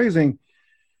Rana was raising,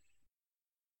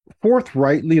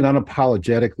 forthrightly and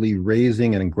unapologetically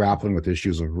raising and grappling with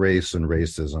issues of race and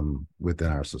racism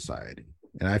within our society.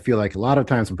 And I feel like a lot of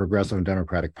times in progressive and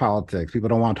democratic politics, people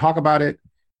don't want to talk about it.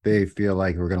 They feel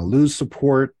like we're going to lose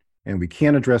support and we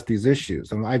can't address these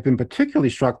issues. And I've been particularly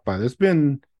struck by, there's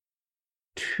been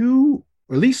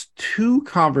at least two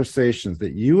conversations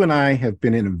that you and I have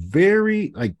been in,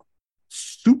 very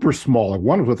super small. Like,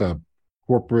 one was with a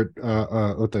corporate,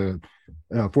 with a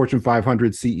Fortune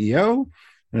 500 CEO,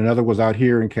 and another was out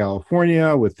here in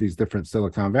California with these different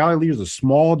Silicon Valley leaders, a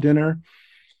small dinner.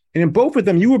 And in both of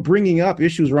them, you were bringing up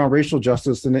issues around racial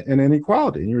justice and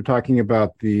inequality. And you were talking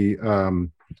about the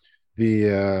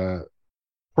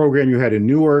program you had in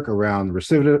Newark around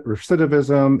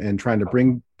recidivism and trying to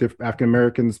bring African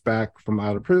Americans back from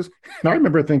out of prison. And I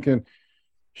remember thinking,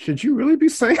 should you really be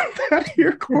saying that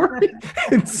here, Cory?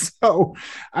 And so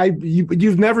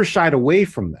you've never shied away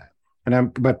from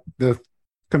that. But the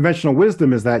conventional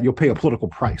wisdom is that you'll pay a political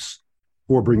price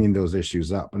for bringing those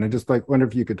issues up. And I just wonder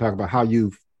if you could talk about how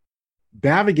you've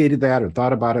navigated that or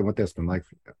thought about it, what that's been like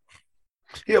for you.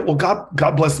 Yeah, well,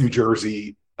 God bless New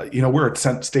Jersey. We're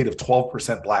a state of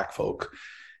 12% Black folk,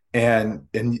 and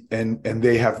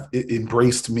they have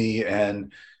embraced me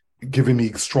and given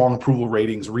me strong approval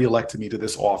ratings, reelected me to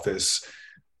this office.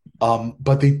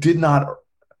 But they did not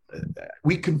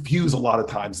we confuse a lot of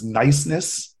times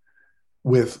niceness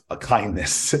with a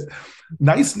kindness.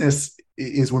 Niceness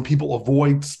is when people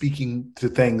avoid speaking to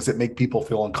things that make people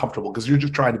feel uncomfortable because you're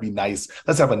just trying to be nice.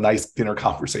 Let's have a nice dinner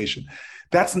conversation.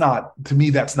 That's not, to me,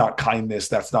 that's not kindness.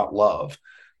 That's not love.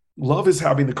 Love is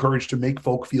having the courage to make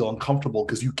folk feel uncomfortable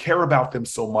because you care about them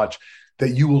so much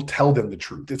that you will tell them the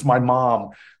truth. It's my mom,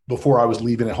 before I was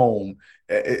leaving at home,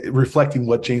 reflecting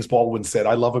what James Baldwin said,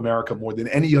 I love America more than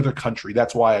any other country.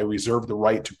 That's why I reserve the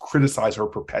right to criticize her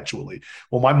perpetually.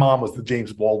 Well, my mom was the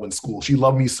James Baldwin school. She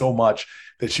loved me so much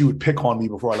that she would pick on me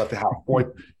before I left the house. Boy,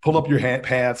 pull up your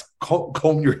pants,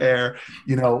 comb your hair.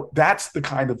 That's the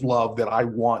kind of love that I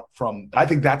want I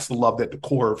think that's the love that the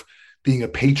core of being a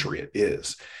patriot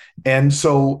is. And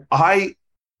so I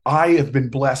have been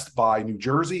blessed by New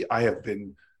Jersey. I have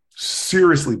been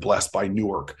seriously blessed by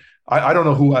Newark. I don't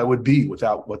know who I would be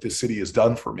without what this city has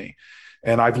done for me.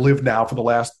 And I've lived now for the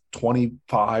last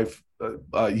 25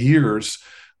 years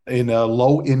in a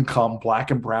low income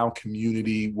Black and brown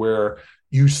community where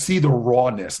you see the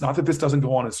rawness. Not that this doesn't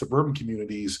go on in suburban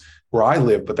communities where I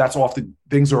live, but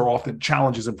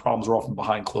challenges and problems are often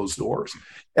behind closed doors.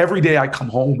 Every day I come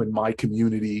home and my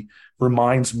community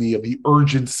reminds me of the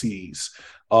urgencies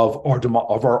of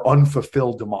our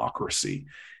unfulfilled democracy.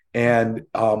 And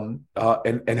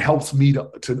helps me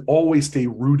to always stay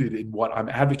rooted in what I'm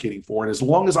advocating for. And as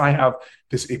long as I have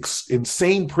this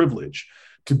insane privilege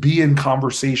to be in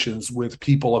conversations with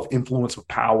people of influence, of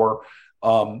power,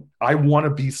 I want to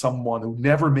be someone who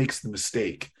never makes the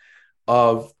mistake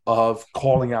of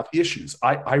calling out issues.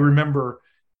 I remember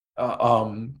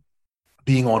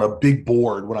being on a big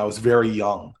board when I was very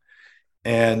young,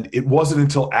 and it wasn't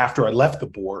until after I left the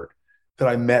board that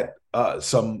I met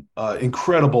some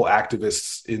incredible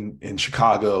activists in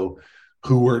Chicago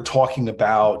who were talking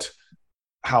about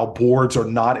how boards are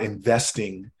not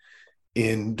investing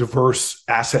in diverse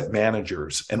asset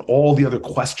managers and all the other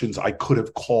questions I could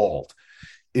have called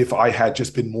if I had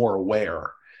just been more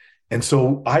aware. And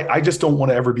so I just don't want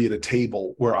to ever be at a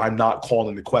table where I'm not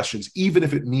calling the questions, even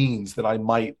if it means that I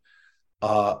might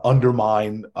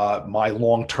undermine my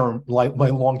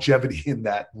longevity in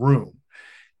that room.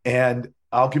 And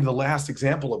I'll give you the last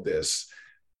example of this.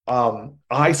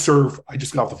 I just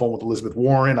got off the phone with Elizabeth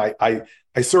Warren. I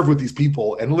serve with these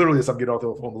people, and literally as I'm getting off the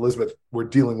phone with Elizabeth, we're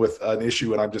dealing with an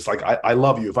issue, and I'm just like, I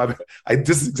love you.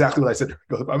 This is exactly what I said.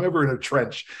 If I'm ever in a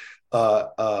trench,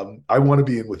 I want to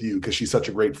be in with you because she's such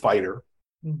a great fighter.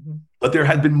 Mm-hmm. But there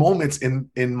had been moments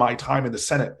in my time in the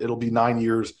Senate, it'll be 9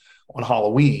 years on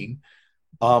Halloween,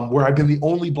 where I've been the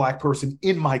only Black person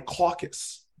in my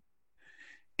caucus.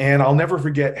 And I'll never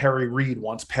forget Harry Reid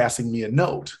once passing me a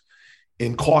note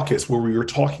in caucus where we were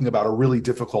talking about a really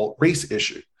difficult race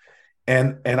issue.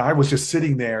 And I was just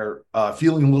sitting there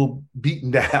feeling a little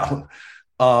beaten down.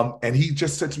 And he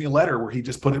just sent me a letter where he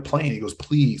just put it plain. He goes,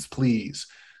 please,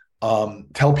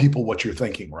 tell people what you're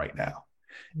thinking right now.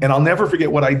 And I'll never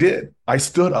forget what I did. I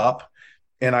stood up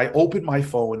and I opened my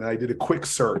phone and I did a quick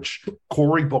search.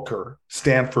 Cory Booker,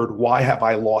 Stanford, Why Have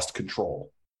I Lost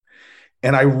Control?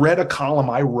 And I read a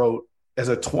column I wrote as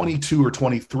a 22 or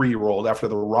 23-year-old after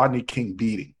the Rodney King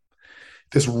beating.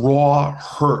 This raw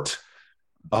hurt.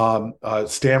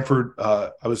 Stanford, I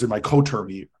was in my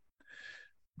co-term year.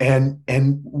 And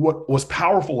what was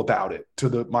powerful about it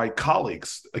to my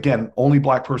colleagues, again, only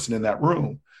Black person in that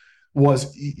room,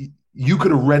 was you could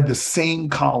have read the same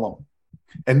column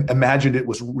and imagined it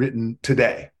was written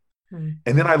today. Mm.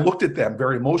 And then I looked at them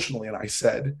very emotionally and I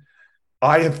said,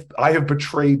 I have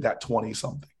betrayed that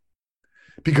 20-something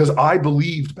because I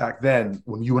believed back then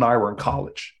when you and I were in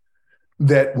college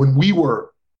that when we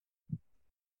were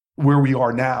where we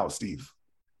are now, Steve,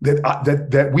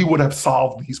 that we would have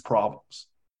solved these problems,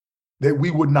 that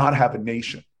we would not have a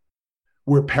nation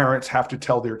where parents have to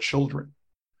tell their children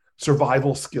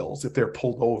survival skills if they're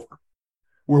pulled over,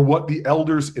 where what the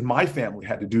elders in my family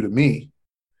had to do to me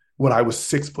when I was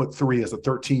 6'3" as a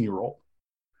 13-year-old,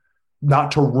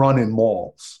 not to run in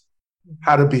malls,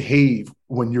 how to behave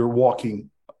when you're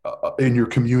walking in your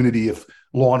community if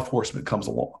law enforcement comes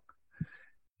along.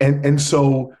 And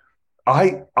so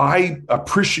I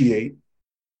appreciate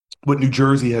what New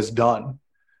Jersey has done.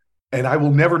 And I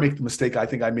will never make the mistake I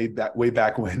think I made that way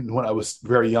back when I was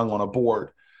very young on a board,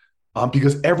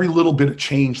 because every little bit of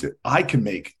change that I can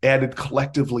make added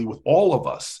collectively with all of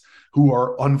us who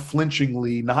are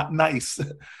unflinchingly not nice,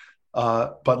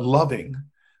 but loving,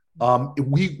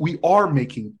 we are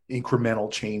making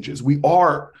incremental changes. We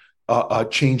are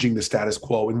changing the status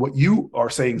quo. And what you are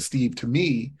saying, Steve, to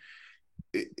me,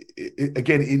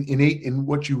 again, in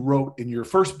what you wrote in your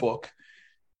first book,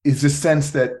 is this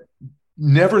sense that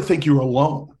never think you're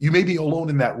alone. You may be alone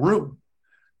in that room,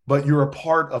 but you're a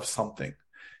part of something.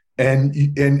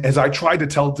 And as I tried to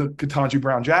tell to Ketanji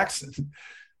Brown Jackson,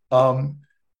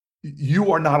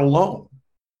 you are not alone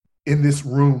in this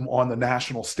room on the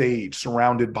national stage,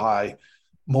 surrounded by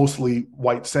mostly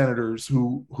white senators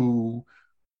who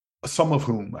some of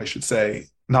whom, I should say,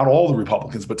 not all the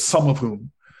Republicans, but some of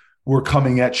whom were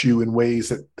coming at you in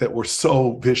ways that were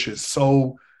so vicious,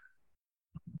 so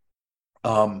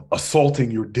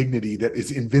assaulting your dignity, that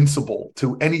is invincible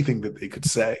to anything that they could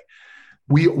say.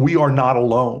 We are not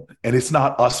alone, and it's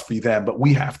not us v. them, but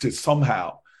we have to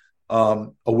somehow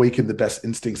awaken the best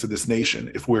instincts of this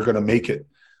nation if we're going to make it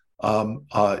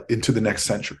into the next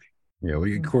century. Yeah,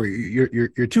 well, Cory,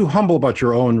 you're too humble about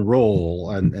your own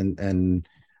role, and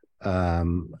I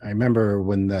remember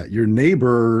when your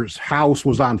neighbor's house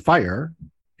was on fire,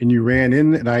 and you ran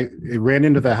in, and I ran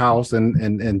into the house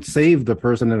and saved the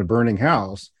person in a burning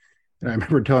house. And I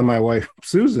remember telling my wife,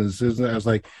 Susan, I was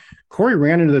like, Cory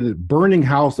ran into the burning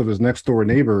house of his next door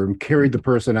neighbor and carried the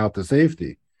person out to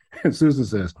safety. And Susan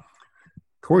says,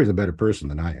 Cory's a better person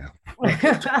than I am.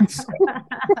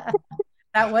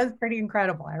 That was pretty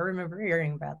incredible. I remember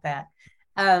hearing about that.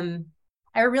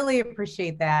 I really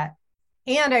appreciate that.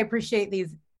 And I appreciate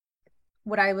these,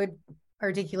 what I would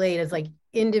articulate as like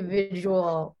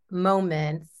individual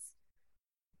moments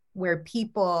where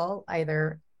people,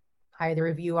 either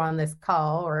of you on this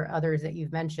call or others that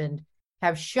you've mentioned,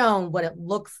 have shown what it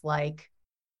looks like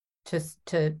to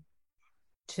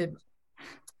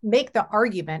make the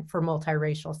argument for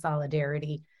multiracial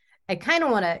solidarity. I kind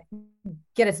of want to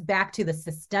get us back to the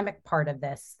systemic part of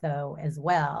this, though, as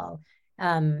well.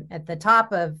 At the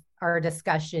top of our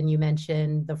discussion, you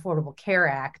mentioned the Affordable Care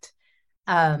Act.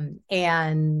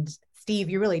 And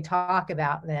Steve, you really talk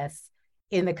about this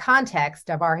in the context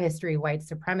of our history of white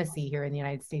supremacy here in the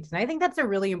United States. And I think that's a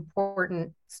really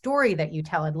important story that you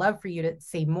tell. I'd love for you to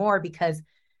say more because,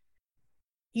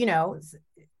 you know,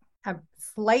 I'm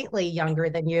slightly younger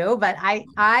than you, but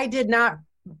I did not,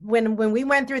 when we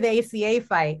went through the ACA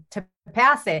fight to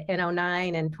pass it in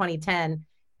 2009 and 2010,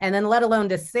 and then let alone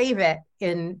to save it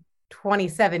in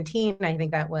 2017, I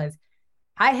think that was,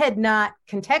 I had not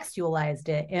contextualized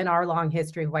it in our long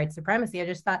history of white supremacy. I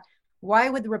just thought, why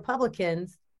would the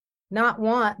Republicans not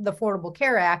want the Affordable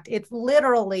Care Act? It's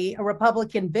literally a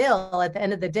Republican bill at the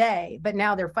end of the day, but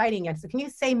now they're fighting it. So can you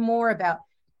say more about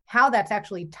how that's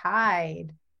actually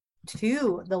tied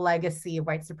to the legacy of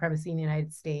white supremacy in the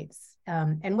United States,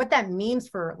 and what that means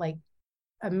for like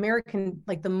American,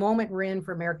 like the moment we're in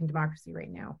for American democracy right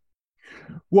now?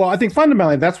 Well, I think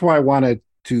fundamentally that's why I wanted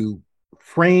to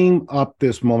frame up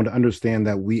this moment to understand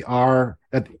that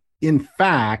in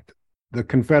fact, the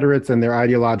Confederates and their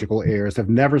ideological heirs have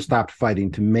never stopped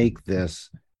fighting to make this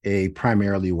a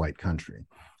primarily white country,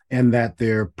 and that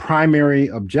their primary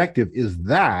objective is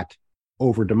that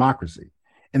over democracy.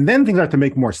 And then things start to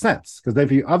make more sense, because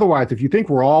if you think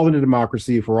we're all in a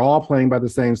democracy, if we're all playing by the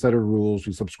same set of rules,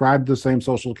 we subscribe to the same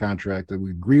social contract, that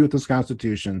we agree with this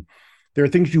Constitution, there are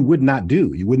things you would not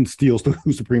do. You wouldn't steal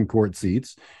Supreme Court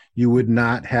seats. You would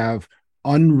not have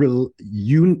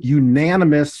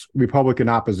unanimous Republican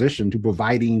opposition to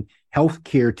providing health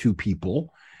care to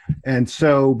people. And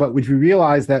so, but when you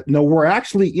realize that, no, we're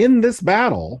actually in this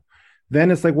battle, then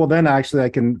it's like, well, then actually I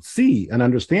can see and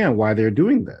understand why they're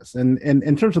doing this. And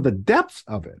in terms of the depths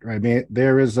of it, right? I mean,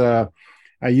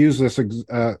 I use this,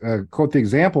 quote the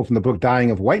example from the book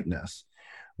Dying of Whiteness,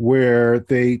 where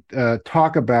they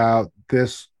talk about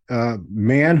this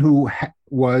man who he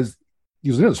was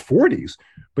in his 40s,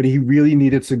 but he really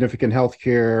needed significant health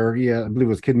care. I believe it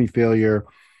was kidney failure.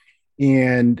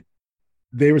 And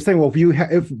they were saying, well,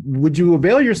 would you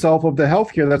avail yourself of the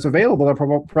health care that's available that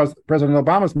President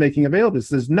Obama's making available? He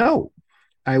says, no,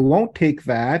 I won't take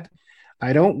that.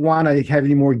 I don't want to have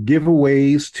any more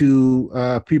giveaways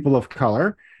to people of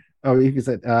color. Oh, he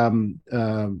said,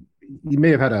 he may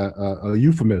have had a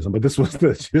euphemism, but this was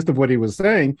the gist of what he was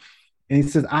saying. And he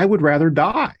says, I would rather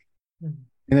die.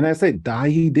 And then I say, die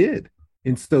he did.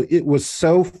 And so it was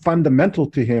so fundamental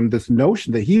to him, this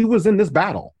notion that he was in this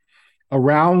battle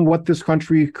around what this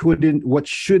country what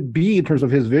should be in terms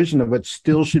of his vision of what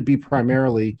still should be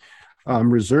primarily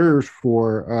reserved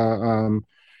for,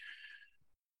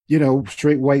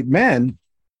 straight white men,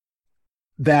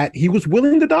 that he was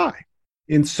willing to die.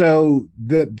 And so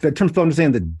the terms to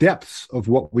understand the depths of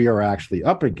what we are actually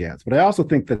up against. But I also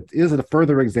think that is a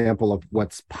further example of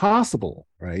what's possible,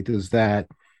 right? Is that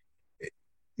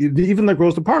even like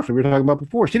Rosa Parks, we were talking about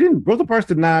before, Rosa Parks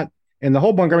did not, and the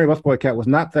whole Montgomery bus boycott was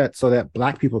not that so that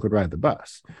Black people could ride the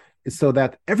bus. It's so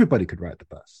that everybody could ride the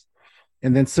bus.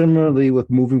 And then similarly with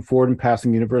moving forward and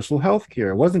passing universal health care,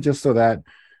 it wasn't just so that,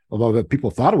 although that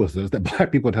people thought it was this, that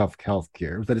Black people would have health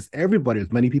care, that it's everybody,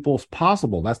 as many people as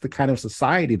possible. That's the kind of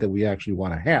society that we actually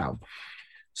want to have.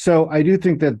 So I do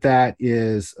think that that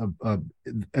is,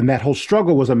 and that whole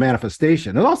struggle was a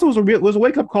manifestation. And also was a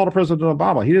wake-up call to President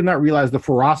Obama. He did not realize the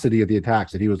ferocity of the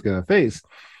attacks that he was going to face,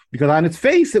 because on its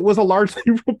face, it was a largely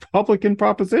Republican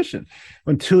proposition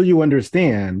until you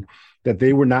understand that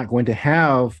they were not going to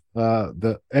have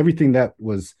everything that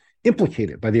was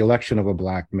implicated by the election of a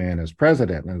Black man as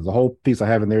president. And there's a whole piece I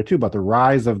have in there too about the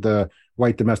rise of the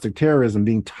white domestic terrorism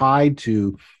being tied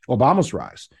to Obama's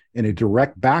rise in a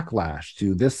direct backlash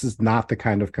to this is not the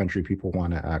kind of country people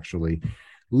want to actually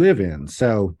live in.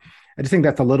 So I just think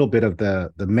that's a little bit of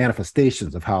the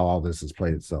manifestations of how all this has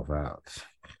played itself out.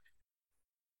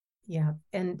 Yeah.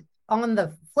 And on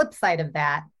the flip side of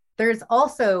that, there's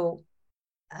also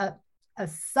a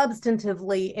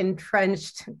substantively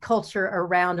entrenched culture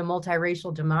around a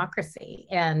multiracial democracy.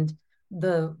 And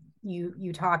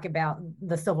you talk about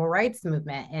the civil rights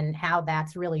movement and how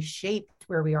that's really shaped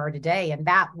where we are today. And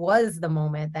that was the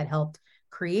moment that helped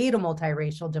create a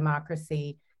multiracial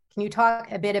democracy. Can you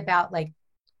talk a bit about like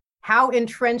how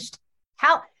entrenched,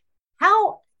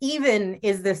 how even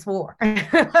is this war?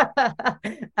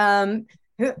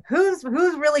 Who's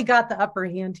really got the upper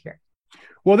hand here?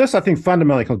 Well, this, I think,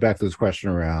 fundamentally comes back to this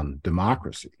question around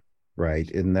democracy, right?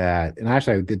 In that, and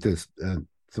actually I did this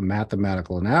some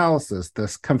mathematical analysis,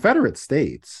 the Confederate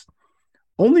States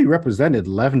only represented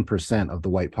 11% of the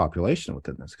white population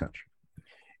within this country.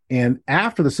 And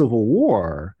after the Civil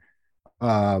War,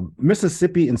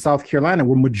 Mississippi and South Carolina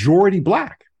were majority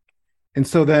Black. And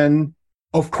so then,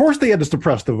 of course, they had to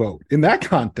suppress the vote in that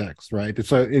context, right?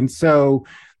 And so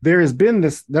there has been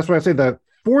this, that's why I say the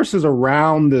forces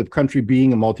around the country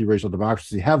being a multiracial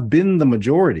democracy have been the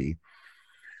majority,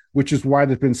 which is why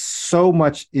there's been so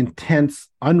much intense,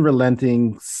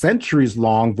 unrelenting,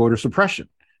 centuries-long voter suppression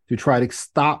to try to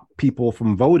stop people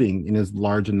from voting in as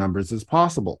large a numbers as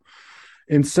possible.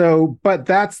 And so, but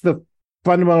that's the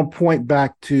fundamental point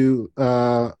back to, we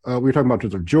were talking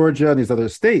about Georgia and these other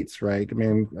states, right? I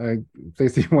mean,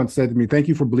 Stacey once said to me, thank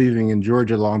you for believing in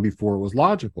Georgia long before it was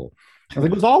logical. I think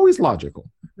it was always logical.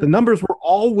 The numbers were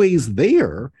always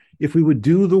there if we would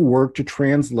do the work to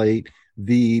translate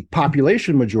the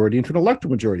population majority into an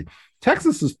electoral majority.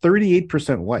 Texas is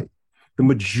 38% white. The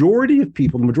majority of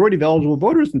people, the majority of eligible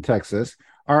voters in Texas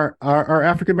are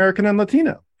African-American and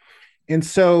Latino. And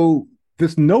so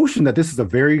this notion that this is a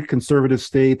very conservative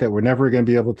state that we're never going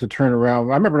to be able to turn around.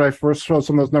 I remember when I first showed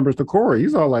some of those numbers to Cory,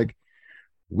 he's all like,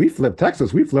 we flipped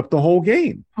Texas. We flipped the whole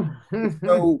game.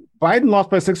 So Biden lost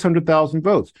by 600,000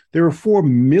 votes. There were 4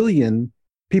 million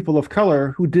people of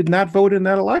color who did not vote in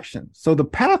that election. So the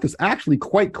path is actually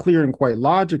quite clear and quite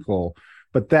logical.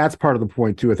 But that's part of the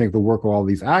point, too. I think the work of all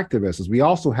these activists is we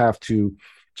also have to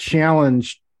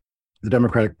challenge the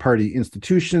Democratic Party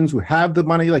institutions who have the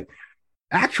money. Like,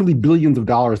 actually billions of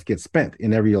dollars get spent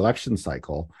in every election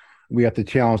cycle. We have to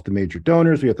challenge the major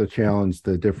donors. We have to challenge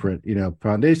the different,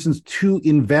 foundations to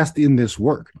invest in this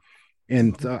work.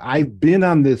 And I've been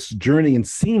on this journey and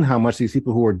seen how much these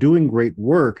people who are doing great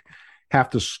work have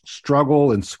to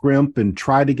struggle and scrimp and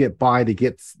try to get by to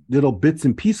get little bits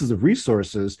and pieces of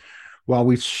resources while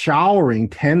we're showering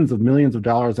tens of millions of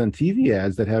dollars on TV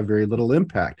ads that have very little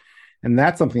impact. And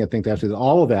that's something I think that actually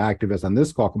all of the activists on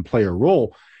this call can play a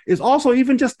role, is also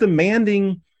even just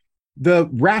demanding the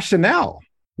rationale.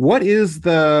 What is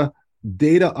the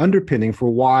data underpinning for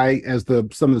why, as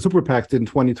some of the super PACs did in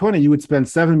 2020, you would spend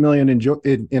 $7 million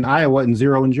in Iowa and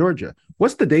 $0 in Georgia?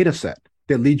 What's the data set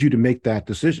that leads you to make that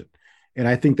decision? And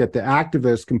I think that the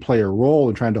activists can play a role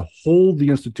in trying to hold the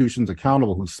institutions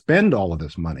accountable who spend all of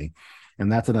this money.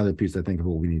 And that's another piece, I think, of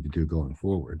what we need to do going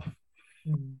forward.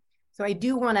 So I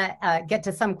do want to get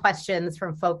to some questions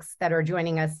from folks that are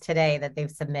joining us today that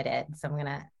they've submitted. So I'm going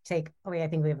to I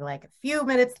think we have like a few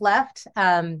minutes left.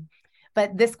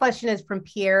 But this question is from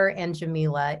Pierre and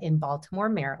Jamila in Baltimore,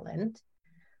 Maryland.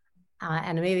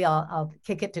 And maybe I'll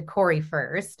kick it to Cory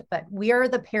first. But we are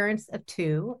the parents of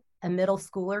two, a middle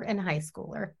schooler and high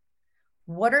schooler.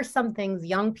 What are some things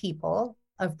young people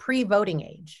of pre-voting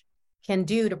age can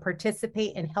do to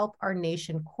participate and help our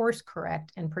nation course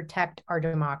correct and protect our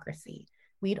democracy?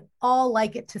 We'd all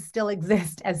like it to still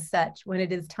exist as such when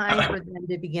it is time for them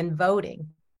to begin voting.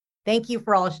 Thank you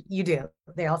for all you do.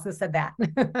 They also said that.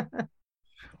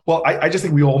 Well, I just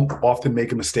think we all often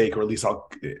make a mistake, or at least I'll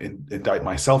indict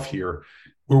myself here,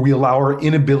 where we allow our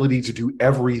inability to do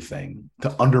everything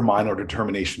to undermine our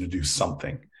determination to do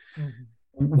something. Mm-hmm.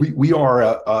 We are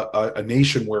a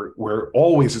nation where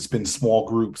always it's been small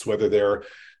groups, whether they're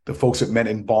the folks that met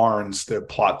in barns that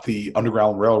plot the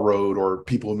Underground Railroad, or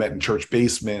people who met in church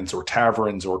basements or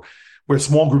taverns, or where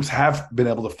small groups have been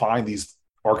able to find these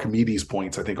Archimedes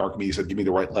points. I think Archimedes said, give me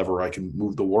the right lever, I can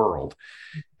move the world.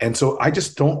 And so I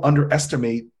just don't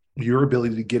underestimate your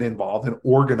ability to get involved in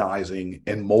organizing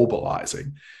and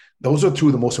mobilizing. Those are two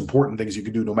of the most important things you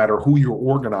can do, no matter who you're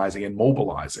organizing and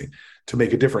mobilizing, to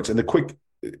make a difference. And the quick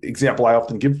example I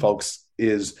often give folks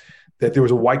is that there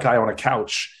was a white guy on a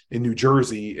couch in New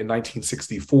Jersey in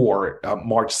 1964,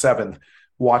 March 7th,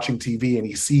 watching TV, and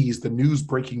he sees the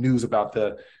breaking news about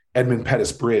the Edmund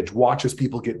Pettus Bridge, watches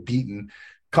people get beaten,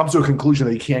 comes to a conclusion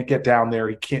that he can't get down there,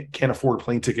 he can't afford a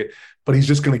plane ticket, but he's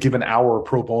just going to give an hour of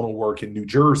pro bono work in New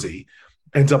Jersey.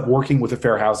 Ends up working with the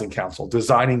Fair Housing Council,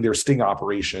 designing their sting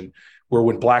operation, where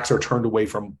when blacks are turned away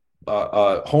from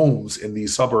homes in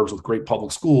these suburbs with great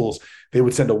public schools, they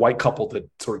would send a white couple to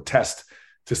sort of test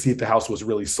to see if the house was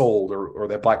really sold, or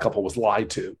that black couple was lied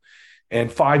to. And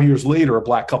 5 years later, a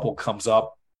black couple comes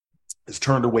up, is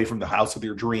turned away from the house of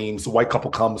their dreams. The white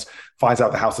couple comes, finds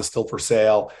out the house is still for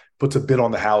sale, puts a bid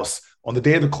on the house. On the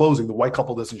day of the closing, the white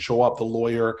couple doesn't show up. The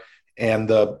lawyer and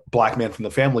the black man from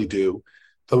the family do.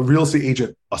 The real estate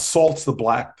agent assaults the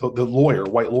lawyer,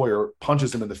 white lawyer,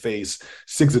 punches him in the face,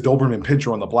 sings a Doberman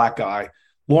Pinscher on the black guy.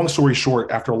 Long story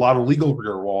short, after a lot of legal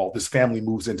rigmarole, this family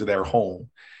moves into their home.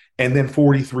 And then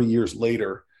 43 years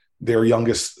later, their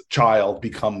youngest child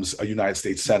becomes a United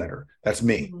States senator. That's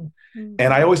me. Mm-hmm.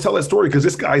 And I always tell that story because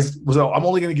this guy was, I'm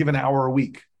only going to give an hour a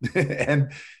week.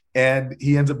 and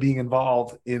he ends up being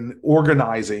involved in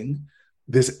organizing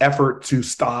this effort to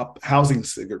stop housing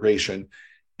segregation.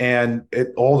 And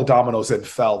all the dominoes then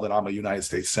fell that I'm a United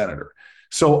States senator.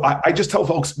 So I just tell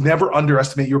folks, never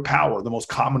underestimate your power. The most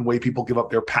common way people give up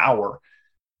their power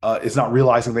is not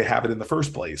realizing they have it in the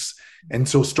first place. And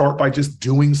so start by just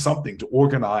doing something to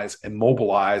organize and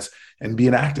mobilize and be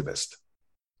an activist.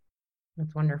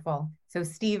 That's wonderful. So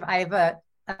Steve, I have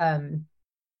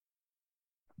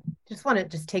just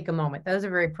want to take a moment. That was a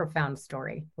very profound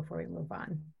story before we move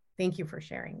on. Thank you for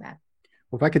sharing that.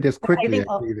 Well, if I could just quickly... I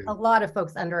think a lot of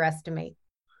folks underestimate.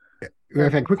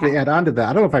 If I quickly add on to that,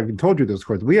 I don't know if I've told you this,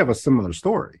 Cory, we have a similar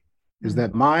story, is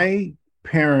that my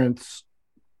parents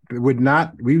would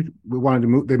not, we wanted to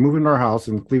move, they moved into our house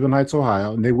in Cleveland Heights,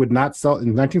 Ohio, and they would not sell,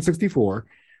 in 1964,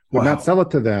 would not sell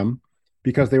it to them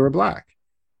because they were black.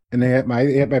 And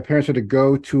my parents had to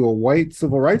go to a white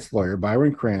civil rights lawyer,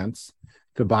 Byron Krantz,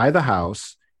 to buy the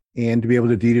house and to be able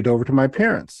to deed it over to my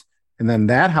parents. And then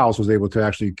that house was able to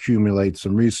actually accumulate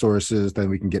some resources. Then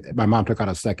we can get, my mom took out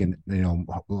a second,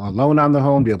 loan on the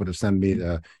home, be able to send me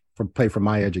to pay for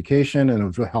my education, and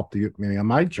it would help me on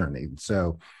my journey.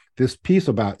 So this piece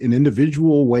about an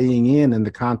individual weighing in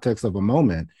the context of a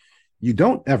moment, you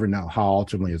don't ever know how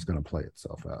ultimately it's going to play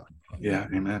itself out. Yeah,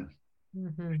 amen.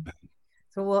 Mm-hmm.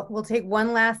 So we'll take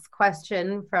one last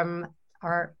question from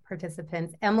our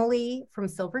participants. Emily from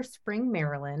Silver Spring,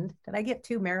 Maryland. Did I get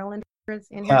two Marylanders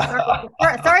in here?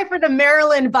 Sorry for the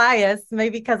Maryland bias,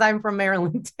 maybe because I'm from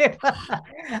Maryland too.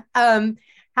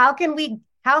 How can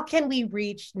we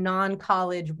reach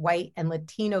non-college white and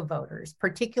Latino voters,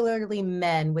 particularly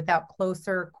men, without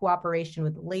closer cooperation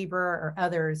with labor or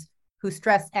others who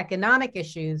stress economic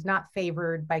issues not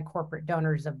favored by corporate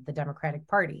donors of the Democratic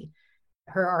Party?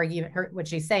 Her argument, what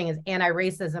she's saying is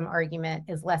anti-racism argument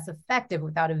is less effective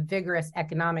without a vigorous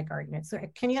economic argument. So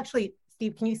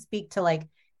Steve, can you speak to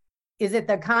is it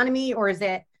the economy or is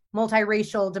it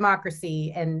multiracial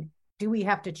democracy? And do we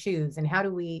have to choose? And how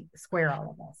do we square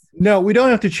all of this? No, we don't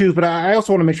have to choose, but I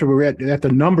also want to make sure that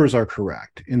the numbers are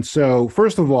correct. And so,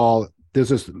 first of all, there's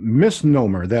this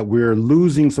misnomer that we're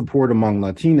losing support among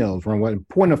Latinos. From what, in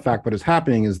point of fact, what is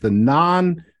happening is the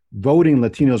non-voting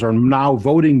Latinos are now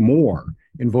voting more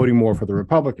for the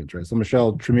Republicans, right? So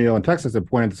Michelle Tremillo in Texas had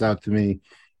pointed this out to me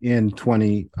in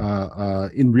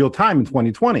real time in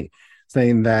 2020,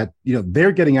 saying that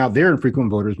they're getting out there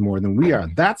infrequent voters more than we are.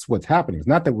 That's what's happening. It's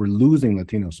not that we're losing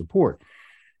Latino support.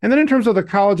 And then in terms of the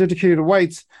college-educated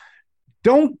whites,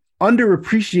 don't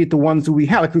underappreciate the ones who we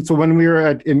have. So when we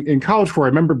were in college, I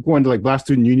remember going to Black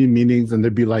Student Union meetings, and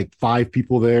there'd be 5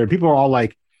 people there, and people are all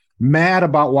mad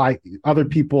about why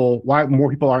more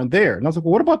people aren't there. And I was like,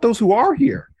 well, what about those who are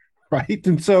here, right?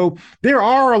 And so there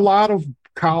are a lot of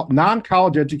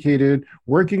non-college educated,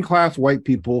 working class white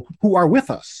people who are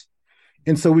with us.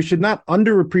 And so we should not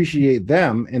underappreciate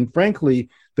them. And frankly,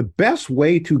 the best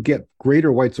way to get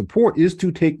greater white support is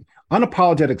to take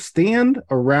unapologetic stand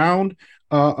around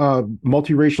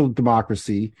multiracial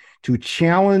democracy, to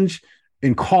challenge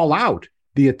and call out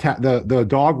the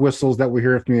dog whistles that we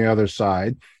hear from the other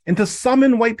side, and to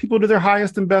summon white people to their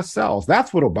highest and best selves.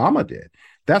 That's what Obama did.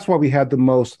 That's why we had the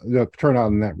most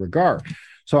turnout in that regard.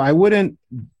 So I wouldn't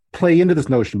play into this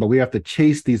notion, but we have to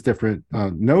chase these different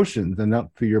notions. And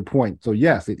up to your point, so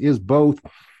yes, it is both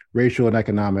racial and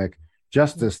economic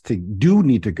justice do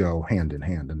need to go hand in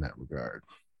hand in that regard.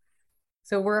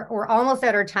 So we're almost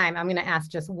at our time. I'm going to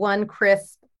ask just one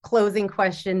crisp closing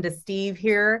question to Steve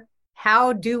here.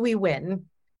 How do we win?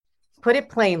 Put it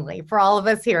plainly for all of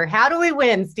us here. How do we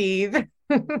win, Steve?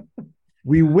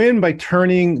 We win by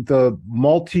turning the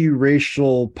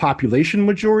multiracial population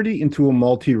majority into a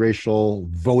multiracial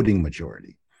voting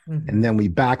majority. Mm-hmm. And then we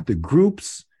back the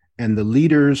groups and the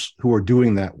leaders who are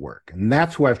doing that work. And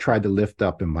that's who I've tried to lift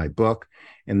up in my book.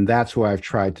 And that's why I've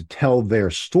tried to tell their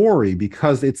story,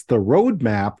 because it's the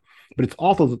roadmap, but it's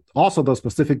also those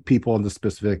specific people and the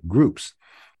specific groups.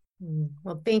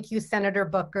 Well, thank you, Senator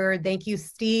Booker. Thank you,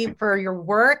 Steve, for your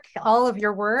work, all of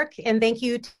your work. And thank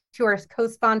you to our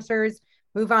co-sponsors,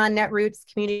 Move On,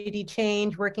 Netroots, Community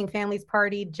Change, Working Families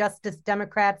Party, Justice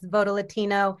Democrats, Vote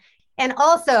Latino. And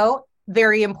also,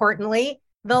 very importantly,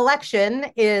 the election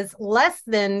is less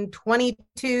than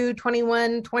 22,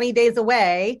 21, 20 days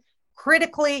away.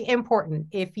 Critically important.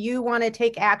 If you want to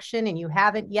take action and you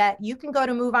haven't yet, you can go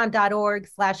to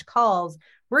moveon.org/calls.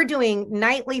 We're doing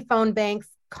nightly phone banks,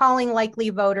 calling likely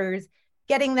voters,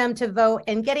 getting them to vote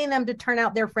and getting them to turn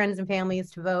out their friends and families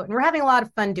to vote. And we're having a lot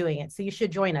of fun doing it. So you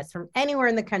should join us from anywhere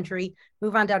in the country,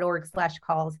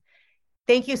 moveon.org/calls.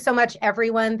 Thank you so much,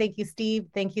 everyone. Thank you, Steve.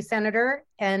 Thank you, Senator.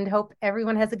 And hope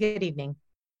everyone has a good evening.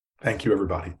 Thank you,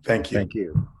 everybody. Thank you. Thank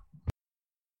you.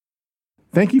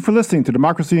 Thank you for listening to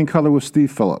Democracy in Color with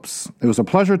Steve Phillips. It was a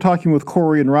pleasure talking with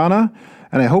Cory and Rana,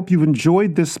 and I hope you've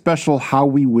enjoyed this special How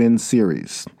We Win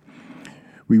series.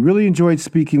 We really enjoyed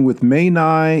speaking with May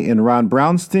Nye and Ron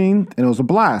Brownstein, and it was a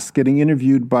blast getting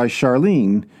interviewed by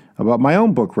Charlene about my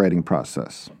own book writing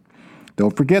process.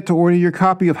 Don't forget to order your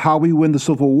copy of How We Win the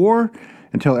Civil War,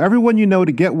 and tell everyone you know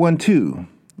to get one too.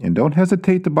 And don't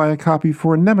hesitate to buy a copy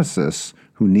for a nemesis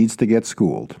who needs to get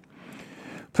schooled.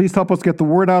 Please help us get the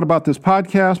word out about this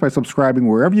podcast by subscribing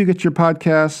wherever you get your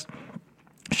podcasts,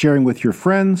 sharing with your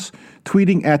friends,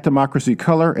 tweeting at Democracy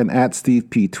Color and at Steve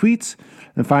P. Tweets,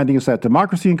 and finding us at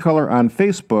Democracy in Color on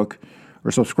Facebook,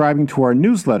 or subscribing to our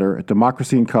newsletter at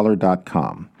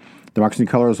democracyincolor.com. Democracy in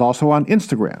Color is also on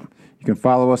Instagram. You can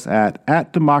follow us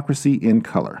at Democracy in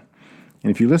Color.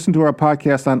 And if you listen to our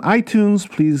podcast on iTunes,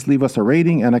 please leave us a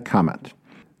rating and a comment.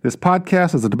 This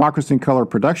podcast is a Democracy in Color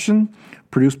production,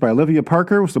 produced by Olivia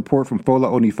Parker with support from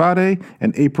Fola Onifade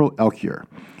and April Elkier.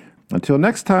 Until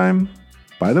next time,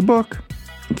 buy the book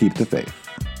and keep the faith.